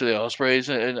 to the Ospreys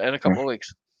in a couple of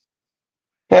weeks.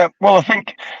 Yeah, well, I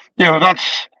think,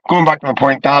 that's going back to the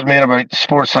point Dad made about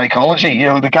sports psychology.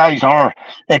 The guys are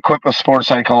equipped with sports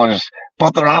psychologists,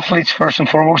 but they're athletes first and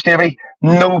foremost, Davey.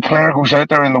 No player goes out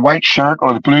there in the white shirt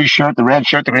or the blue shirt, the red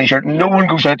shirt, the green shirt. No one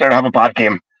goes out there to have a bad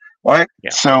game, right?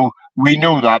 Yeah. So we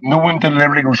know that. No one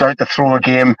deliberately goes out to throw a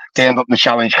game to end up in the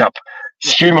Challenge Cup.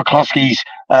 Stu McCluskey's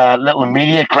little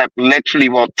media clip, literally,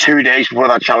 2 days before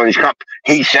that Challenge Cup,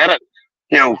 he said it.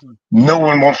 No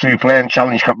one wants to be playing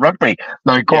Challenge Cup rugby.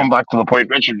 Now, going back to the point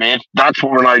Richard made, that's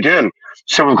what we're now doing.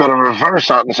 So we've got to reverse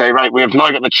that and say, right, we have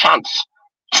now got the chance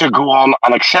to go on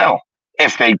and excel.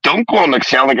 If they don't go on and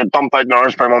excel, they get dumped out in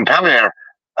ours by Montpellier.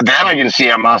 Then I can see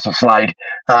a massive slide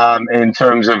in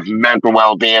terms of mental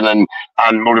well-being and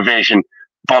motivation.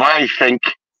 But I think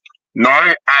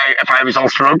now, if I was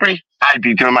Ulster Rugby, I'd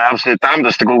be doing my absolute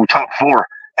damnedest to go top 4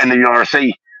 in the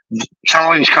URC.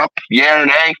 Challenge Cup, yeah or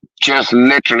nay, just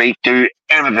literally do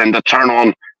everything to turn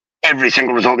on every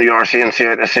single result of the URC and see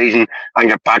out the season and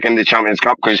get back into the Champions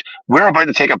Cup, because we're about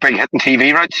to take a big hit in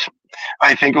TV rights,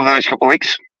 I think, over the next couple of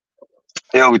weeks.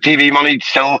 TV money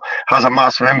still has a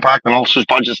massive impact and Ulster's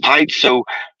budget's tight. So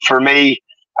for me,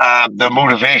 the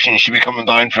motivation should be coming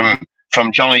down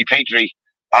from Johnny Petrie,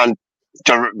 and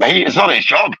it's not his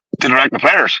job to direct the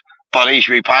players, but he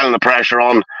should be piling the pressure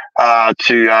on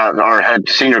to our head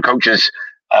senior coaches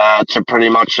to pretty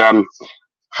much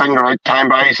finger out time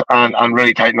buys and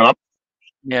really tighten it up.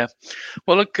 Yeah,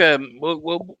 well, look,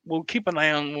 we'll keep an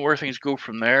eye on where things go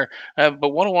from there. But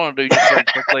what I want to do just very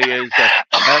quickly is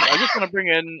I just want to bring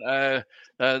in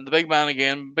the big man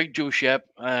again, Big Joe Shep,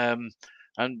 and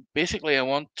basically I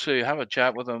want to have a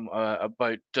chat with him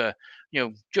about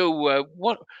Joe.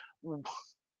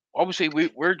 obviously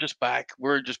we're just back.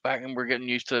 We're just back, and we're getting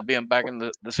used to being back in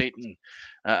the seat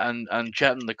and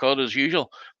chatting the cud as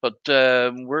usual. But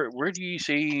where do you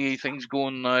see things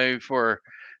going now for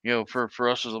for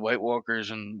us as the White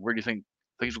Walkers, and where do you think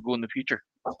things will go in the future?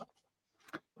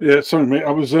 Yeah, sorry, mate.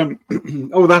 I was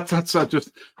oh, that's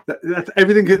just that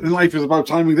everything in life is about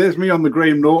timing. There's me on the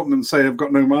Graham Norton and say I've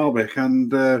got no Malbec,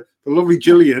 and the lovely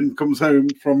Gillian comes home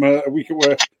from a week at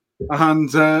work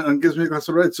and gives me a glass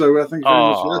of red. So thank you very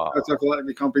much for that. That's like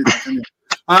you can't beat that, can you?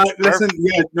 Listen,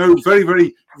 yeah, no, very,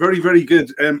 very, very, very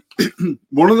good.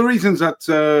 One of the reasons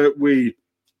that we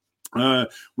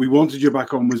wanted you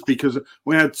back on was because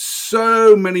we had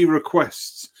so many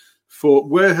requests for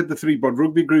where had the Three Bod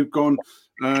Rugby Group gone.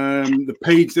 The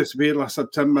page disappeared last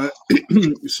September.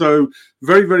 So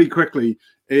very, very quickly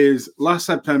is last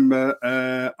September,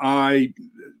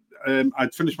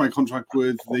 I'd finished my contract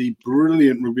with the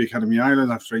brilliant Rugby Academy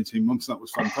Ireland after 18 months. That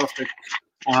was fantastic.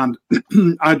 And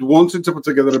I'd wanted to put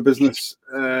together a business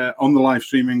on the live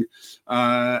streaming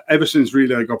ever since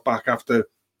really I got back after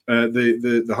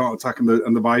the heart attack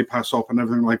and the bypass op and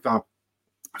everything like that.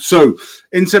 So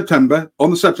in September, on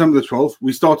the September the 12th,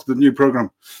 we started the new program.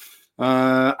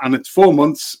 And it's 4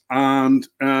 months. And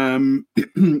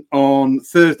on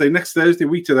Thursday, next Thursday,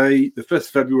 week today, the 1st of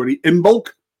February, Imbolg,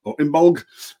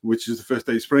 which is the first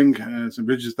day of spring, St.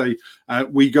 Bridget's Day,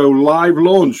 we go live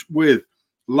launch with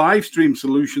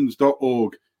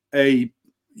livestreamsolutions.org, a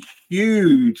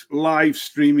huge live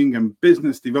streaming and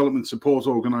business development support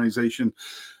organization.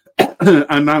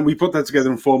 And now we put that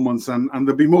together in 4 months, and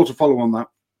there'll be more to follow on that.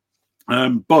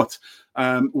 But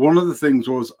one of the things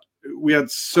was we had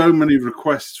so many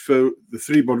requests for the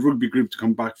Three Bod Rugby Group to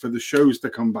come back, for the shows to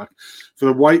come back, for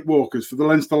the White Walkers, for the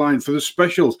Leinster Line, for the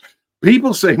specials.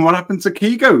 People saying, what happened to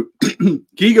Kigo?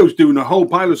 Kigo's doing a whole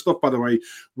pile of stuff, by the way,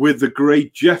 with the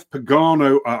great Jeff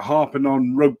Pagano at Harping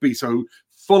on Rugby. So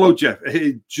follow Jeff.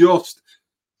 He's just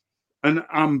an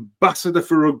ambassador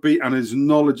for rugby, and his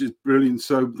knowledge is brilliant.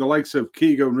 So the likes of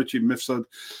Kigo and Richie Mifsud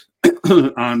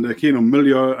and Keenan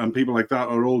Milio and people like that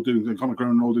are all doing, and Conor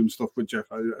Cronin all doing stuff with Jeff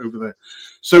over there.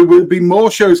 So there'll be more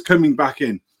shows coming back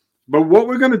in. But what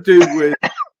we're going to do with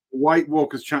White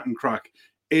Walkers Chat and Crack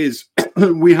is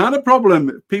we had a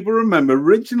problem. People remember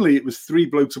originally it was Three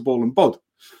Blokes, a Ball and Bud.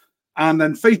 And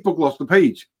then Facebook lost the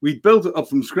page. We built it up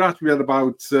from scratch. We had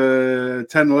about 10,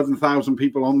 11,000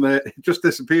 people on there. It just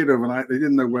disappeared overnight. They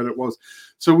didn't know where it was.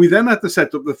 So we then had to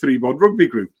set up the Three Bod Rugby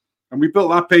Group. And we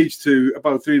built that page to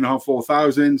about 3,500,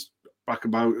 4,000, back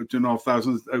about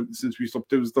 2,500 since we stopped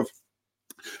doing stuff.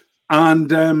 And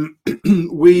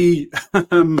we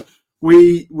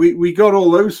got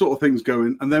all those sort of things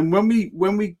going. And then when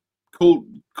we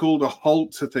called a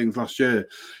halt to things last year,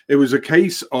 it was a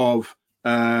case of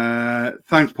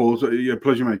thanks, Paul. Your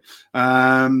pleasure, mate.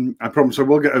 I promise I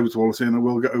will get over to Wallasey and I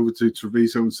will get over to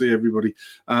Treviso and see everybody.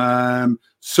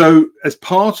 So as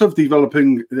part of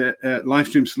developing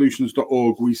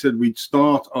livestreamsolutions.org, we said we'd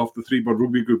start off the Three Bod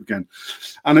Rugby Group again.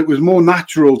 And it was more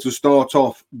natural to start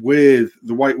off with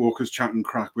the White Walkers Chat and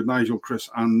Crack with Nigel, Chris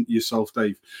and yourself,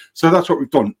 Dave. So that's what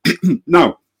we've done.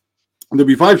 Now, there'll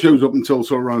be 5 shows up until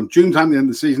around June time, the end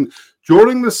of the season.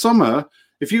 During the summer,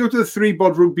 if you go to the Three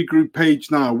Bod Rugby Group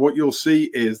page now, what you'll see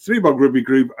is Three Bod Rugby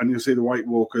Group, and you'll see the White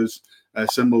Walkers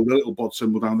symbol, the little bod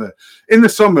symbol down there. In the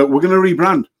summer, we're going to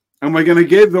rebrand, and we're going to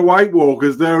give the White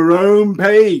Walkers their own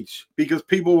page because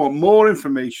people want more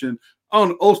information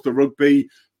on Ulster Rugby.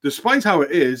 Despite how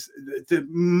it is,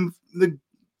 the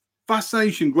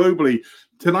fascination globally.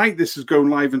 Tonight, this is going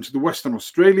live into the Western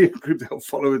Australia group. They'll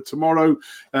follow it tomorrow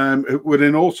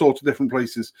within all sorts of different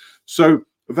places. So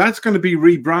that's going to be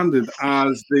rebranded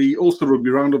as the Ulster Rugby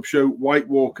Roundup Show, White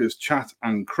Walkers Chat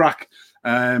and Crack.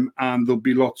 And there'll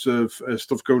be lots of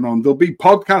stuff going on. There'll be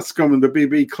podcasts coming. There'll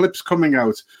be clips coming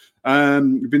out.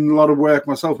 Been a lot of work,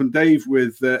 myself and Dave,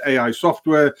 with AI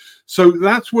software. So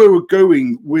that's where we're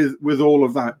going with all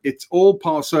of that. It's all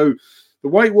part. So the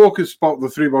White Walkers spot the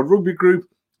Three Bod Rugby Group.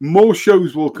 More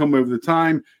shows will come over the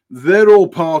time. They're all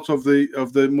part of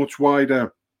the much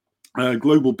wider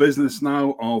global business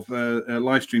now of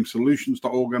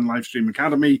livestreamsolutions.org and Livestream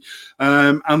Academy,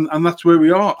 and that's where we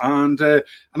are. And I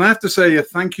have to say a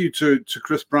thank you to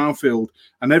Chris Brownfield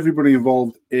and everybody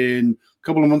involved. In a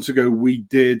couple of months ago, we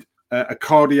did a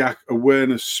cardiac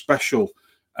awareness special,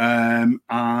 and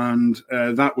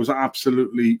that was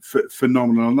absolutely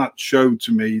phenomenal. And that showed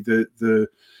to me the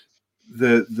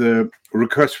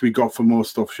requests we got for more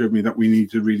stuff showed me that we need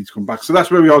to really come back. So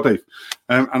that's where we are, Dave.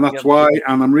 And that's why,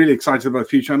 and I'm really excited about the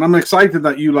future. And I'm excited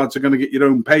that you lads are going to get your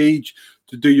own page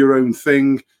to do your own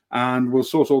thing. and we'll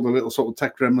sort all the little sort of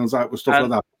tech gremlins out with stuff like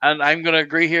that. And I'm going to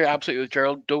agree here absolutely with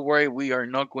Gerald. Don't worry, we are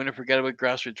not going to forget about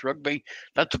grassroots rugby.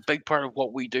 That's a big part of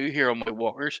what we do here on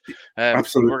WhiteWalkers.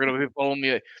 Absolutely. We're going to be following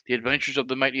the adventures of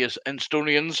the mighty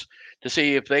Estonians to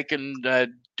see if they can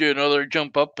do another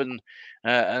jump up and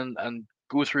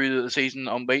go through the season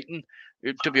unbeaten.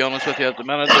 To be honest with you, at the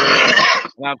minute, they're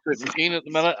an absolute machine at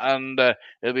the minute, and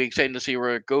it'll be exciting to see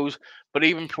where it goes. But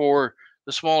even for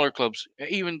the smaller clubs,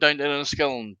 even down to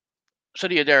Enniskillen,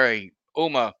 City of Derry,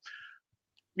 Oma,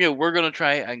 we're going to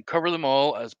try and cover them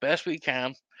all as best we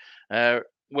can.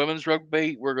 Women's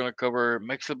rugby, we're going to cover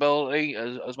mixed ability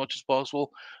as much as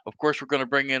possible. Of course, we're going to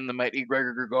bring in the mighty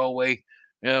Gregor Galway,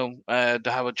 to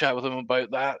have a chat with them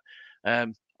about that.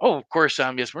 Of course,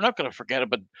 Sam, yes, we're not going to forget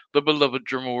about the beloved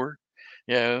Drumore.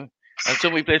 And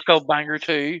somebody plays called Bangor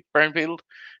too, Brownfield.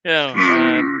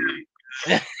 And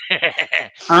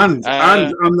on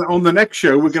the next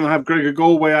show, we're going to have Gregor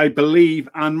Galway, I believe,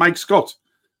 and Mike Scott.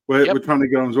 We're trying to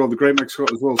get on as well, the great Mike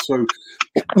Scott as well. So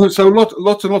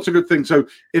lots and lots of good things. So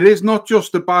it is not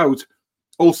just about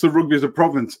Ulster Rugby as a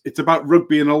province. It's about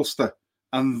rugby in Ulster.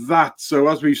 And so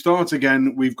as we start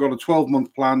again, we've got a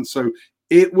 12-month plan. So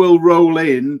it will roll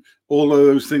in all of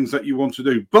those things that you want to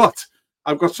do. But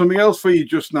I've got something else for you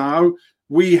just now.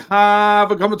 We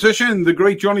have a competition. The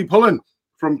great Johnny Pullen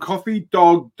from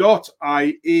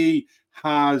coffeedog.ie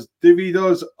has divvied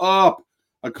us up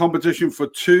a competition for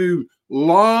 2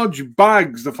 large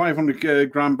bags, the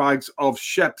 500-gram bags of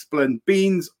Shep's Blend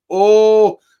beans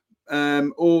or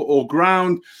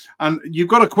ground. And you've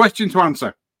got a question to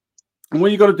answer. And what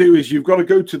you've got to do is you've got to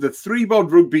go to the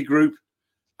 3bod Rugby group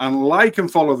and like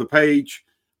and follow the page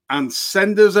and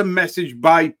send us a message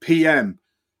by PM.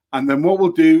 And then what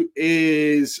we'll do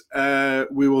is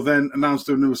we will then announce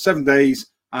the new 7 days,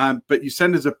 but you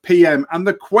send us a PM. And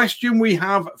the question we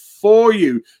have for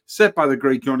you, set by the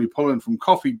great Johnny Pullen from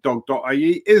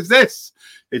coffeedog.ie, is this.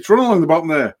 It's run along the bottom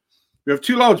there. We have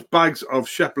 2 large bags of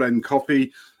Shepland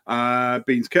coffee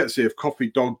beans, courtesy of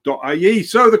coffeedog.ie.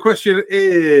 So the question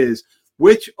is,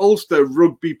 which Ulster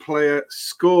rugby player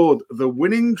scored the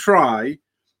winning try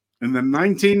in the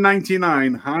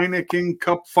 1999 Heineken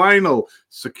Cup final,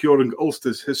 securing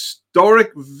Ulster's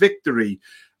historic victory?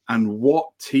 And what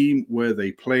team were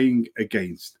they playing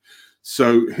against?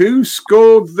 So who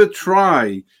scored the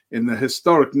try in the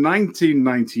historic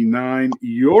 1999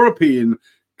 European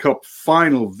Cup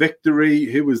final victory?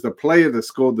 Who was the player that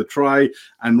scored the try?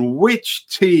 And which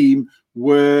team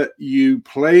were you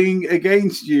playing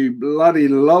against, you bloody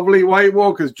lovely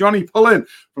WhiteWalkers? Johnny Pullen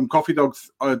from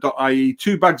coffeedog.ie.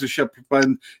 2 bags of Shepherd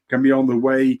Blend can be on the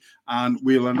way, and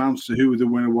we'll announce who the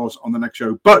winner was on the next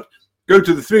show. But go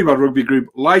to the 3bod Rugby group,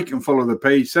 like and follow the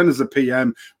page, send us a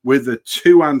PM with the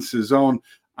 2 answers on,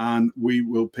 and we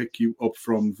will pick you up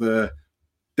from there.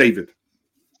 David.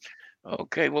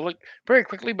 Okay, well, look, very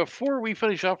quickly, before we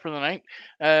finish up for the night,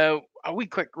 a wee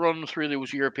quick run through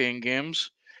those European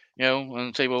games.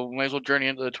 And say, well, we might as well journey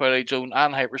into the Twilight Zone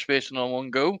and hyperspace in all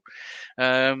one go.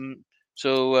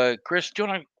 So, Chris, do you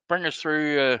want to bring us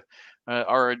through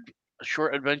our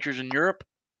short adventures in Europe?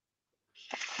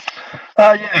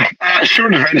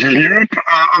 Short adventures in Europe.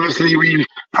 Obviously, we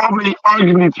probably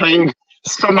arguably played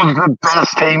some of the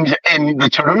best teams in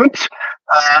the tournament.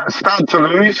 Stade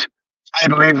Toulouse, I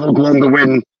believe, will go on to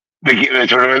win the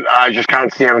tournament. I just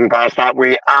can't see anything past that.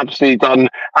 We absolutely done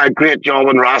a great job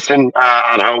in Racing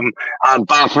at home. And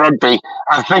Bath Rugby,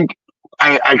 I think,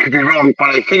 I could be wrong, but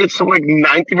I think it's something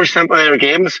like 90% of their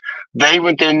games, they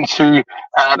went into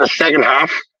the second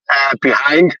half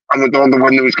behind and went on to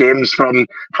win those games from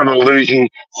a losing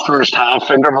first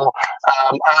half interval.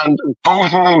 And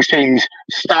both of those teams,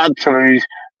 Stade Toulouse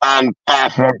and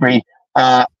Bath Rugby,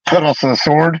 put us to the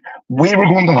sword. We were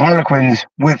going to Harlequins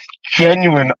with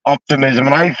genuine optimism,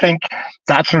 and I think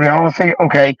that's a reality.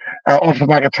 Okay, off the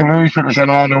back of Toulouse, people saying,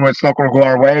 "Oh no, it's not going to go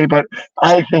our way," but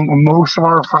I think most of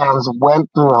our fans went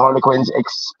to the Harlequins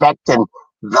expecting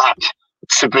that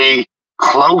to be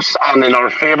close and in our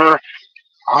favour.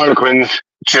 Harlequins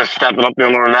just stepping up to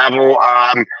another level.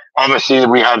 Obviously,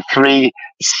 we had 3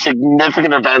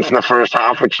 significant events in the first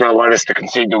half, which allowed us to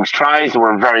concede those tries. They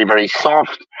were very, very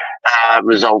soft,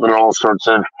 resulting in all sorts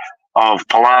of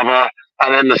palaver.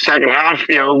 And then the second half,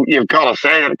 you've got to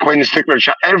say that Quins took their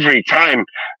shot every time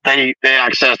they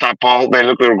accessed that ball. They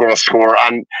looked like they were going to score,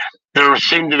 and there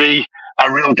seemed to be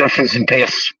a real difference in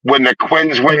pace when the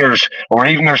Quins wingers or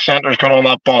even their centres got on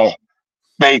that ball.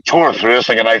 They tore through us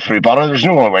like a knife through butter. There's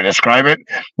no other way to describe it.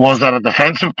 Was that a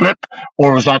defensive blip,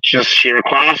 or was that just sheer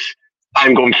class?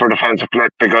 I'm going for a defensive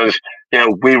blip because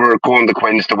we were going to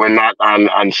Quins to win that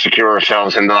and secure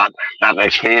ourselves into that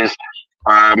next phase.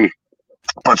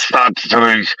 But sad to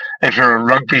lose. If you're a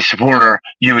rugby supporter,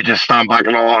 you would just stand back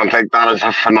in awe and think that is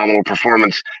a phenomenal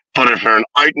performance. But if you're an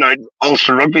out-and-out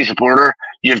Ulster rugby supporter,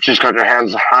 you've just got your head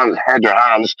your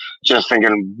hands, just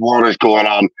thinking, what is going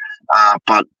on?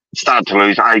 But sad to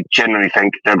lose. I genuinely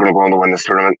think they're going to go on to win this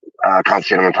tournament. Can't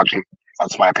see anyone touching them.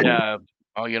 That's my opinion. Yeah.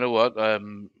 Oh, you know what?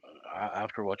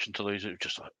 After watching Toulouse, it was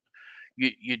just like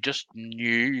you just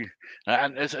knew,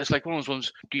 and it's like one of those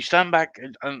ones. Do you stand back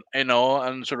and in awe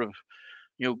and sort of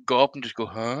go up and just go,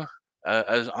 huh?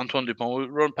 As Antoine Dupont would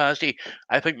run past you.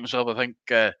 I think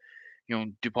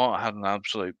Dupont had an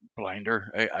absolute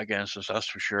blinder against us, that's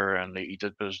for sure, and he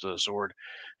did put us to the sword.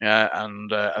 Yeah,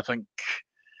 and I think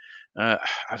hand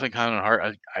on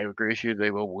heart, I agree with you.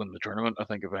 They will win the tournament. I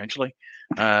think eventually.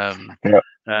 Yeah.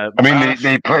 I mean,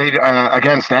 they played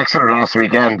against Exeter last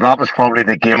weekend. That was probably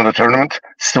the game of the tournament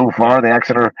so far, the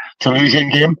Exeter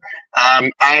Toulousain game.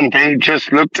 And they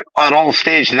just looked at all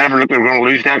stages. They never looked like they were going to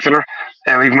lose to Exeter.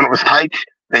 Even when it was tight,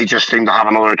 they just seemed to have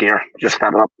another gear. Just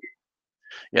step it up.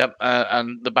 Yep.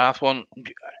 And the Bath one,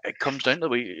 it comes down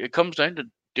to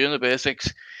doing the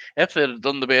basics. If they'd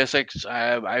done the basics,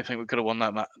 I think we could have won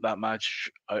that match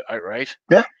outright.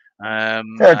 Yeah. I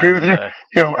agree with you.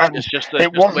 It's just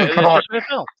it wasn't for that.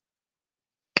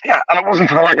 Yeah, and it wasn't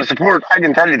for the lack of support. I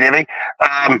can tell you, Davey,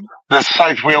 the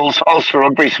South Wales Ulster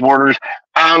Rugby supporters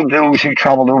and those who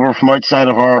travelled over from outside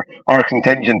of our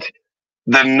contingent,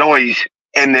 the noise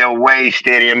in the away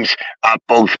stadiums at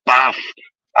both Bath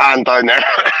and down there.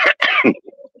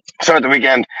 So at the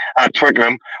weekend at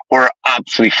Twickenham were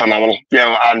absolutely phenomenal.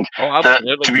 And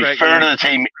to be fair to the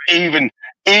team, even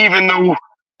though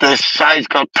the sides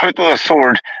got put to the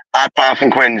sword at Bath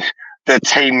and Quins, the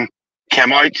team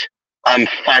came out and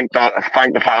thanked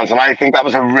the fans. And I think that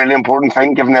was a really important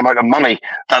thing, given the amount of money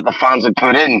that the fans had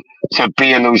put in to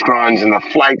be in those grounds and the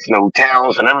flights and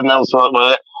hotels and everything else with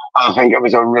it. I think it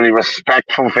was a really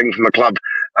respectful thing from the club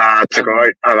to go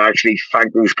out and actually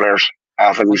thank those players,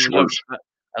 for those supporters.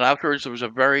 And afterwards, there was a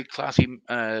very classy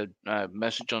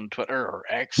message on Twitter or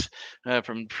X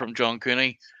from John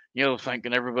Cooney,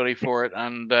 thanking everybody for it.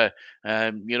 And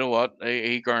you know what?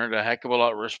 He garnered a heck of a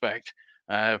lot of respect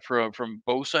from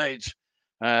both sides.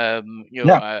 After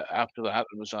that,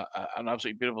 it was an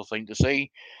absolutely beautiful thing to see.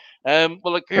 Well,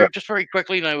 look here, just very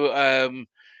quickly now,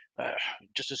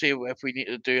 just to see if we need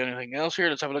to do anything else here.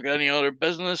 Let's have a look at any other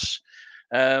business.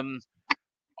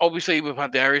 Obviously, we've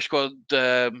had the Irish squad,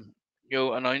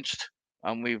 announced,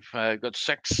 and we've got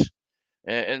 6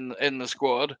 in the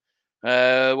squad.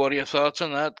 What are your thoughts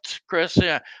on that, Chris?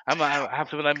 Yeah,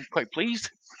 I'm quite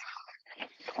pleased.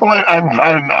 Well,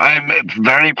 I'm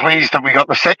very pleased that we got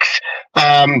the 6.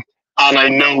 And I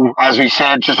know, as we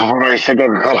said just before I said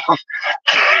got off,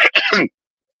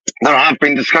 there have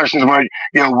been discussions about,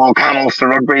 will can Ulster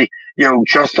Rugby,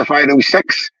 justify those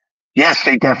 6? Yes,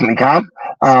 they definitely can.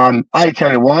 I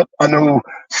tell you what, I know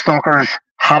Stalkers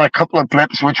had a couple of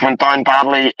blips which went down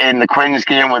badly in the Quins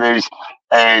game with his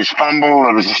fumble.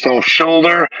 There was a stiff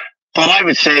shoulder. But I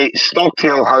would say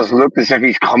Stockdale has looked as if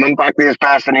he's coming back to his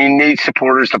best, and he needs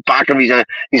supporters to back him. He's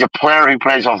a player who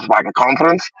plays off the back of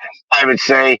confidence. I would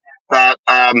say that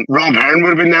Rob Hearn would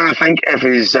have been there, I think, if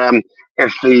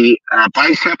the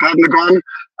bicep hadn't gone.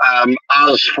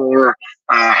 As for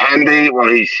Hendy, well,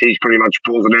 he's pretty much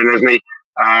pulled it in, isn't he?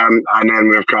 And then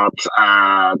we've got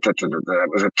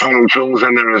was it Tom O'Toole's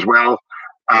in there as well,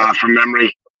 from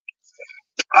memory.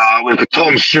 We've got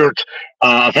Tom Stewart.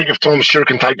 I think if Tom Stewart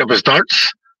can tighten up his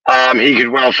darts, he could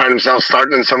well find himself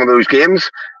starting in some of those games.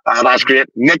 That's great.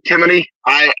 Nick Timoney,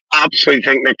 I absolutely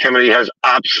think Nick Timoney has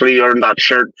absolutely earned that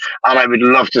shirt, and I would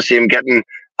love to see him getting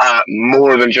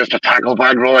more than just a tackle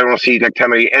bag role. I want to see Nick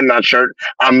Timoney in that shirt,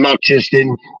 and not just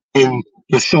in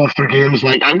the softer games.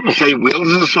 Like, I'm going to say Wales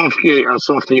is a soft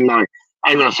team now.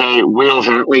 I'm going to say Wales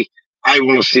and Italy. I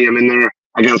want to see him in there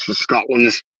against the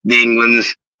Scotlands, the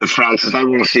Englands, the Frances. I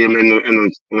want to see him in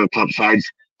the top sides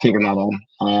taking that on.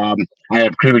 I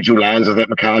have Craic Lyons. I think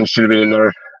McCann should have been in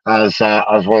there as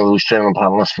one of those training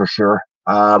panelists for sure.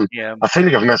 I feel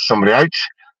like I've missed somebody out.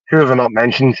 Who have I not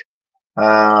mentioned?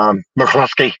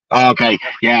 McCluskey. Okay,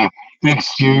 yeah. Big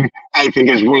Stu, I think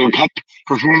his World Cup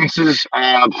performances,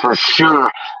 for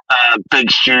sure. Big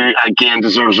Stu again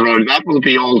deserves a round. That will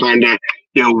be all down to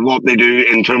what they do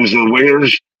in terms of the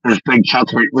wingers. There's big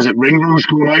chat about, was it Ringrose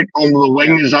going out on the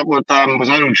wing? Is that what was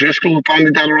that O'Driscoll who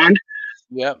pounded that around?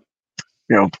 Yeah.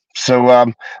 So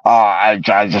I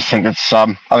just think it's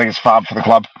fab for the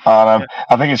club. I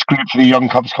think it's great for the young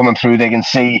cubs coming through. They can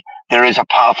see there is a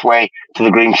pathway to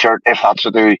the green shirt if that's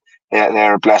what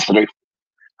they're blessed to do.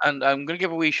 And I'm going to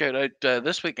give a wee shout out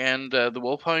this weekend. The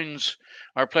Wolfhounds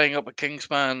are playing up at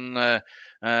Kingspan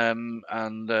and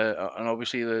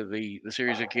obviously the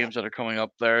series of games that are coming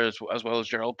up there, as well as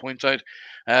Gerald points out.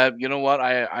 You know what?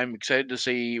 I'm excited to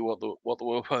see what the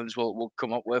Wolfhounds will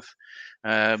come up with.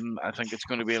 I think it's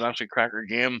going to be an absolute cracker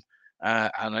game.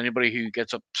 And anybody who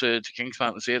gets up to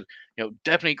Kingspan to see it,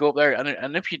 definitely go up there.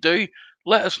 And if you do,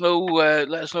 let us know.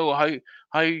 Let us know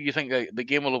how you think the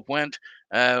game will have went,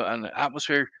 and the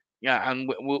atmosphere. Yeah,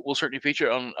 and we'll certainly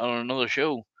feature it on another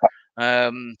show.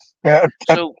 Yeah,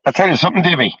 So I'll tell you something,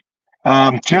 Davey.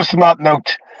 Just on that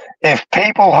note, if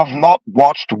people have not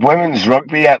watched women's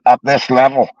rugby at this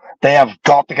level, they have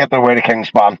got to get their way to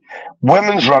Kingspan.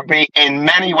 Women's rugby, in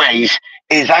many ways,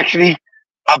 is actually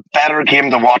a better game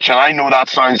to watch. And I know that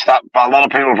sounds that a lot of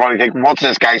people probably think, what's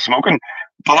this guy smoking?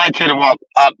 But I tell you what,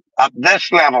 at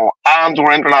this level and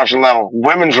or international level,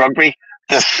 women's rugby,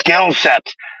 the skill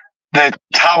set, the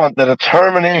talent, the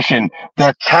determination,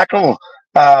 the tackle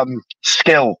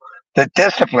skill, the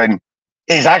discipline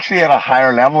is actually at a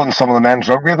higher level than some of the men's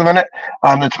rugby at the minute.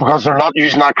 And it's because they're not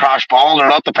using that crash ball. They're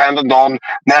not dependent on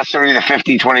necessarily the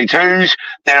 50-22s.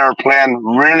 They're playing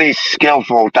really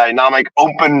skillful, dynamic,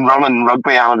 open running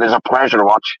rugby, and it is a pleasure to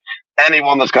watch.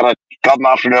 Anyone that's got an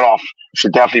afternoon off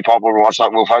should definitely pop over and watch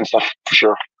that Wolfhound stuff for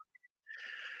sure.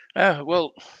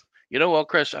 Well, you know what,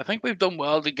 Chris? I think we've done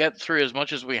well to get through as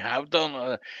much as we have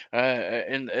done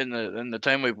in the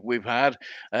time we've had.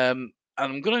 And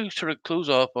I'm going to sort of close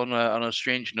off on a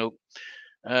strange note.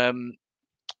 When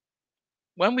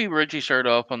we originally started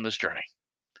off on this journey,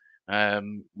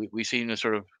 we seen a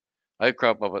sort of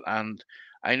outcrop of it, and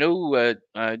I know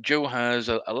Joe has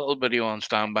a little video on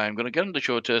standby. I'm going to get him to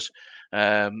show it to us,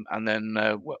 and then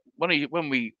when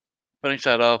we finish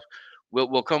that off,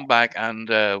 we'll come back and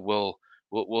we'll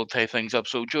tie things up.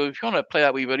 So, Joe, if you want to play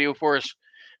that wee video for us,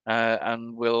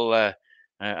 and we'll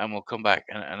come back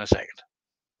in a second.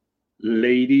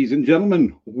 Ladies and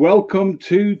gentlemen, welcome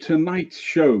to tonight's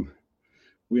show.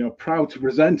 We are proud to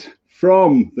present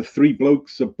from the Three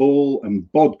Blokes, a Ball and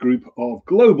Bod group of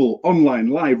global online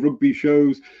live rugby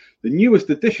shows, the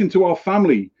newest addition to our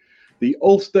family, the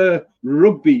Ulster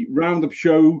Rugby Roundup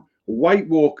Show,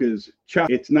 WhiteWalkers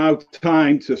Chat. It's now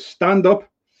time to stand up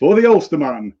for the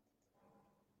Ulsterman.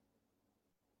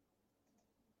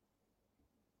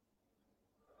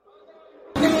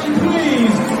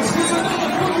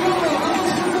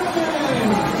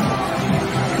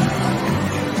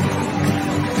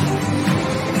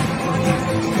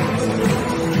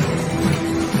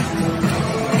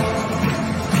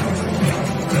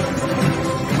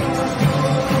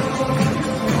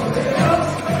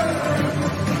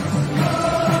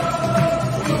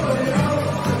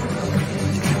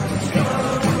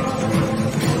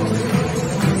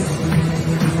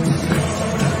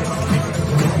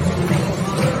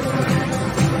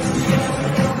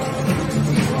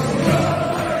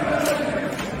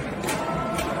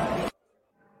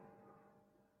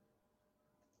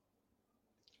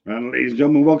 And ladies and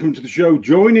gentlemen, welcome to the show.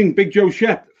 Joining Big Joe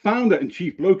Shep, founder and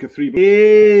chief bloke of Three Blokes,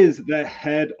 is the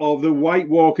head of the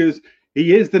WhiteWalkers.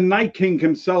 He is the Night King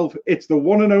himself. It's the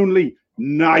one and only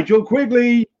Nigel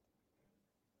Quigley.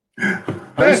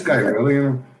 Nice guy,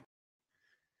 really.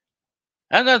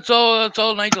 And that's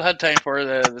all Nigel had time for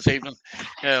this evening.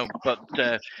 But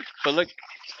look,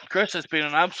 Chris, it's been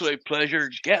an absolute pleasure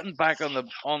getting back on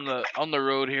the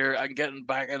road here and getting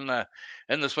back in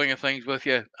the swing of things with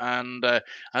you. And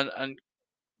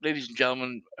ladies and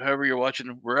gentlemen, whoever you're watching,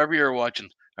 wherever you're watching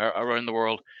around the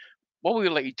world, what we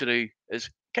would like you to do is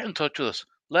get in touch with us.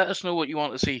 Let us know what you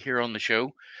want to see here on the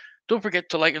show. Don't forget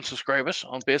to like and subscribe us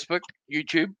on Facebook,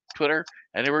 YouTube, Twitter,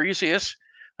 anywhere you see us.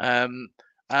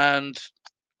 And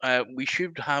we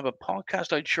should have a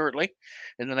podcast out shortly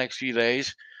in the next few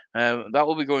days. That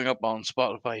will be going up on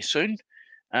Spotify soon,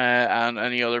 and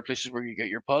any other places where you get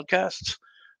your podcasts.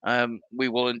 We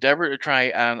will endeavor to try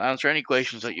and answer any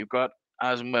questions that you've got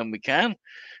as and when we can.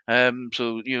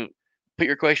 So put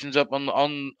your questions up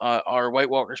on our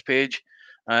WhiteWalkers page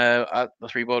at the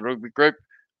Three Bod Rugby Group,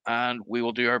 and we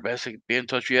will do our best to be in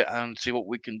touch with you and see what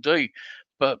we can do.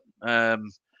 But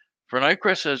for now,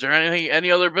 Chris, is there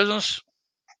any other business?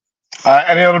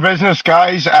 Any other business,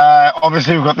 guys?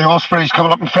 Obviously, we've got the Ospreys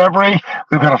coming up in February.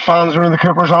 We've got a fans around the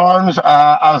Cooper's Arms.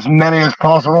 As many as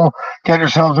possible. Get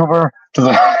yourselves over to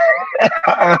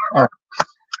the.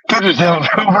 Get yourselves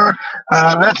over.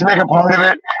 Let's make a point of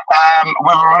it.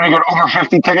 We've already got over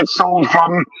 50 tickets sold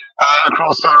from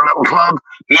across our little club.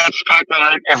 Let's pack that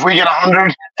out. If we get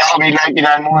 100, that'll be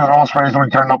 99 more than Ospreys we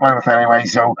turned up with anyway.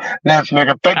 So let's make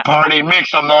a big party, make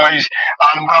some noise,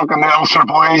 and welcome the Ulster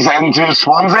boys into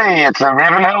Swansea. It's a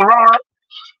Ravenhill roar.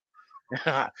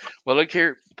 Well, look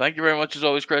here. Thank you very much as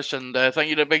always, Chris, and thank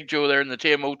you to Big Joe there in the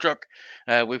TMO truck.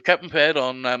 We've kept him fed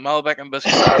on Malbec and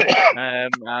biscuits,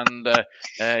 and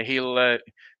he'll,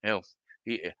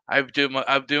 I'm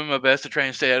doing my best to try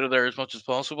and stay out of there as much as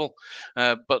possible.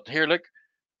 But here, look,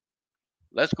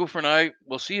 let's go for now.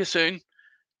 We'll see you soon.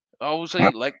 Obviously,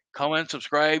 like, comment,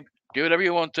 subscribe, do whatever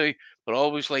you want to, but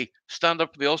obviously, stand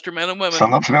up for the Ulster men and women.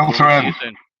 Stand up for the Ulster men. See you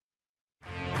soon.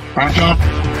 Right, John.